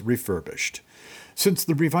was refurbished. Since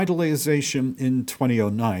the revitalization in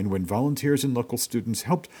 2009, when volunteers and local students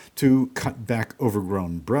helped to cut back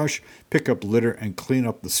overgrown brush, pick up litter, and clean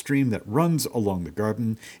up the stream that runs along the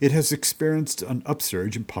garden, it has experienced an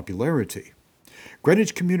upsurge in popularity.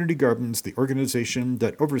 Greenwich Community Gardens, the organization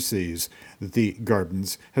that oversees the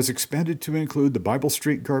gardens, has expanded to include the Bible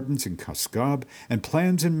Street Gardens in Coscob and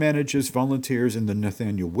plans and manages volunteers in the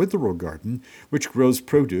Nathaniel Witherell Garden, which grows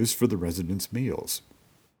produce for the residents' meals.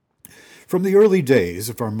 From the early days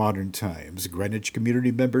of our modern times, Greenwich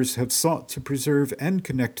community members have sought to preserve and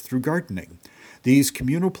connect through gardening. These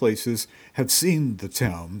communal places have seen the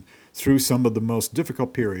town through some of the most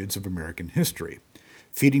difficult periods of American history,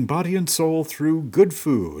 feeding body and soul through good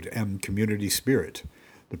food and community spirit.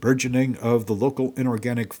 The burgeoning of the local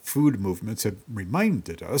inorganic food movements have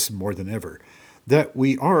reminded us more than ever that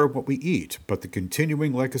we are what we eat, but the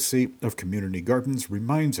continuing legacy of community gardens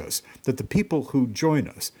reminds us that the people who join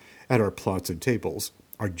us at our plots and tables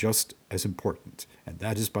are just as important, and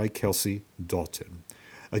that is by Kelsey Dalton.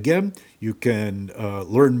 Again, you can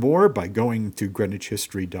learn more by going to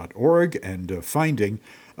greenwichhistory.org and finding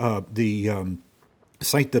the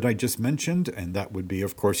site that I just mentioned, and that would be,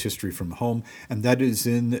 of course, History from Home, and that is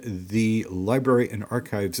in the Library and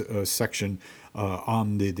Archives section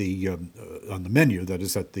on the menu that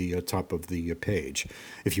is at the top of the page.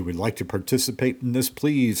 If you would like to participate in this,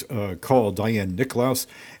 please call Diane Nicklaus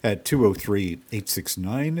at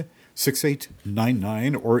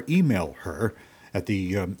 203-869-6899 or email her at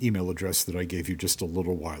the email address that I gave you just a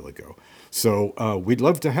little while ago. So we'd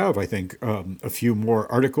love to have, I think, a few more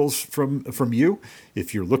articles from you.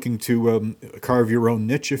 If you're looking to carve your own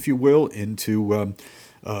niche, if you will, into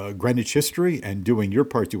Greenwich history and doing your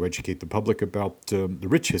part to educate the public about the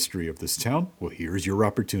rich history of this town, well, here's your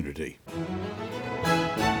opportunity.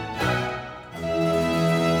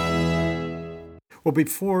 Well,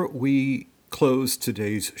 before we close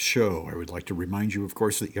today's show, I would like to remind you, of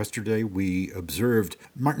course, that yesterday we observed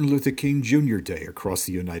Martin Luther King Jr. Day across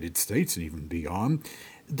the United States and even beyond.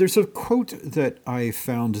 There's a quote that I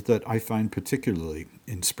found that I find particularly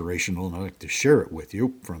inspirational, and I'd like to share it with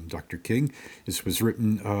you from Dr. King. This was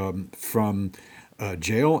written from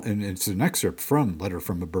jail, and it's an excerpt from Letter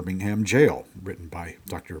from a Birmingham Jail, written by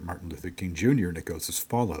Dr. Martin Luther King Jr., and it goes as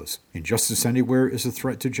follows. Injustice anywhere is a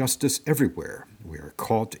threat to justice everywhere. We are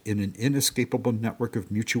caught in an inescapable network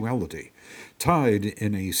of mutuality, tied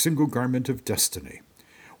in a single garment of destiny.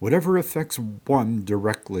 Whatever affects one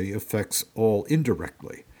directly affects all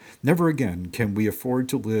indirectly. Never again can we afford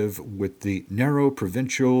to live with the narrow,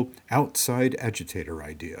 provincial, outside agitator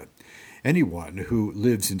idea. Anyone who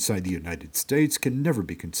lives inside the United States can never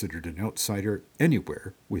be considered an outsider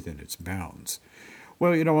anywhere within its bounds.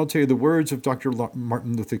 Well, I'll tell you the words of Dr.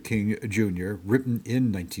 Martin Luther King Jr., written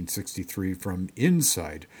in 1963 from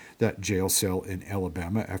inside that jail cell in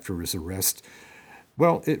Alabama after his arrest.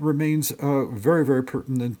 Well, it remains very, very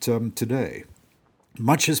pertinent today.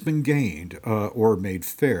 Much has been gained or made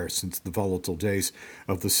fair since the volatile days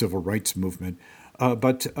of the civil rights movement.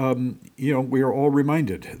 But we are all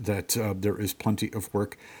reminded that there is plenty of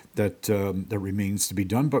work that remains to be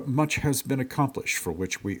done, but much has been accomplished, for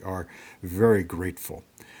which we are very grateful.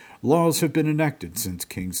 Laws have been enacted since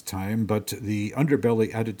King's time, but the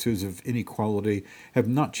underbelly attitudes of inequality have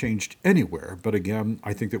not changed anywhere. But again,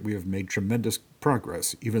 I think that we have made tremendous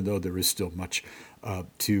progress, even though there is still much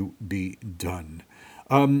to be done.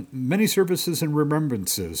 Many services and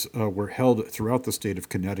remembrances were held throughout the state of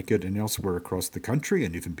Connecticut and elsewhere across the country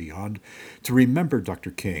and even beyond to remember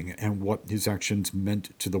Dr. King and what his actions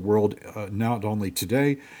meant to the world, not only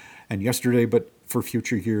today and yesterday, but for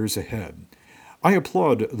future years ahead. I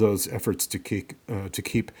applaud those efforts to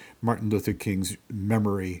keep Martin Luther King's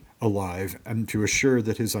memory alive and to assure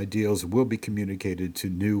that his ideals will be communicated to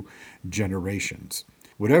new generations.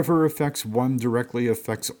 Whatever affects one directly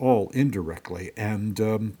affects all indirectly, and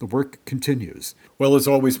the work continues. Well, as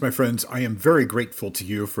always, my friends, I am very grateful to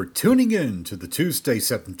you for tuning in to the Tuesday,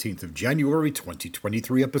 17th of January,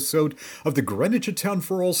 2023 episode of the Greenwich A Town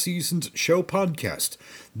for All Seasons show podcast.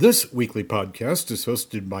 This weekly podcast is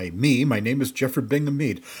hosted by me. My name is Jeffrey Bingham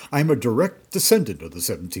Mead. I am a direct descendant of the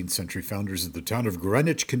 17th century founders of the town of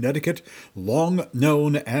Greenwich, Connecticut, long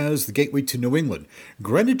known as the Gateway to New England.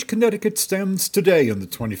 Greenwich, Connecticut stands today in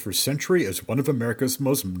the 21st century as one of America's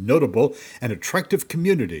most notable and attractive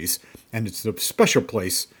communities, and it's a special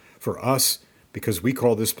place for us because we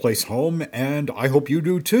call this place home, and I hope you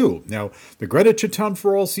do too. Now, the Greenwich A Town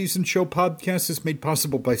for All Seasons show podcast is made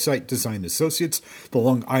possible by Site Design Associates, the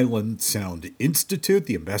Long Island Sound Institute,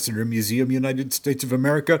 the Ambassador Museum, United States of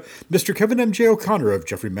America, Mr. Kevin M.J. O'Connor of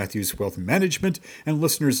Jeffrey Matthews Wealth Management, and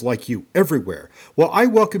listeners like you everywhere. Well, I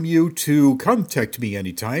welcome you to contact me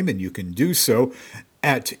anytime, and you can do so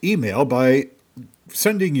at email by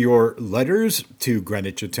sending your letters to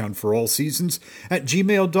Greenwich A Town for All Seasons at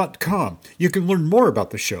gmail.com. You can learn more about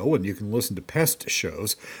the show and you can listen to past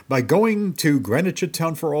shows by going to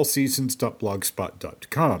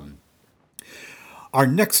greenwichatownforallseasons.blogspot.com. Our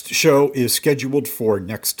next show is scheduled for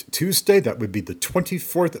next Tuesday. That would be the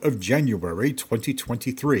 24th of January,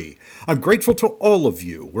 2023. I'm grateful to all of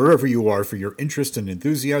you, wherever you are, for your interest and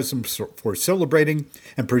enthusiasm for celebrating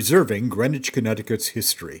and preserving Greenwich, Connecticut's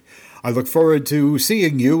history. I look forward to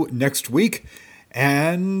seeing you next week,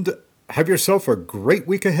 and have yourself a great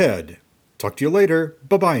week ahead. Talk to you later.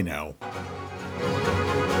 Bye-bye now.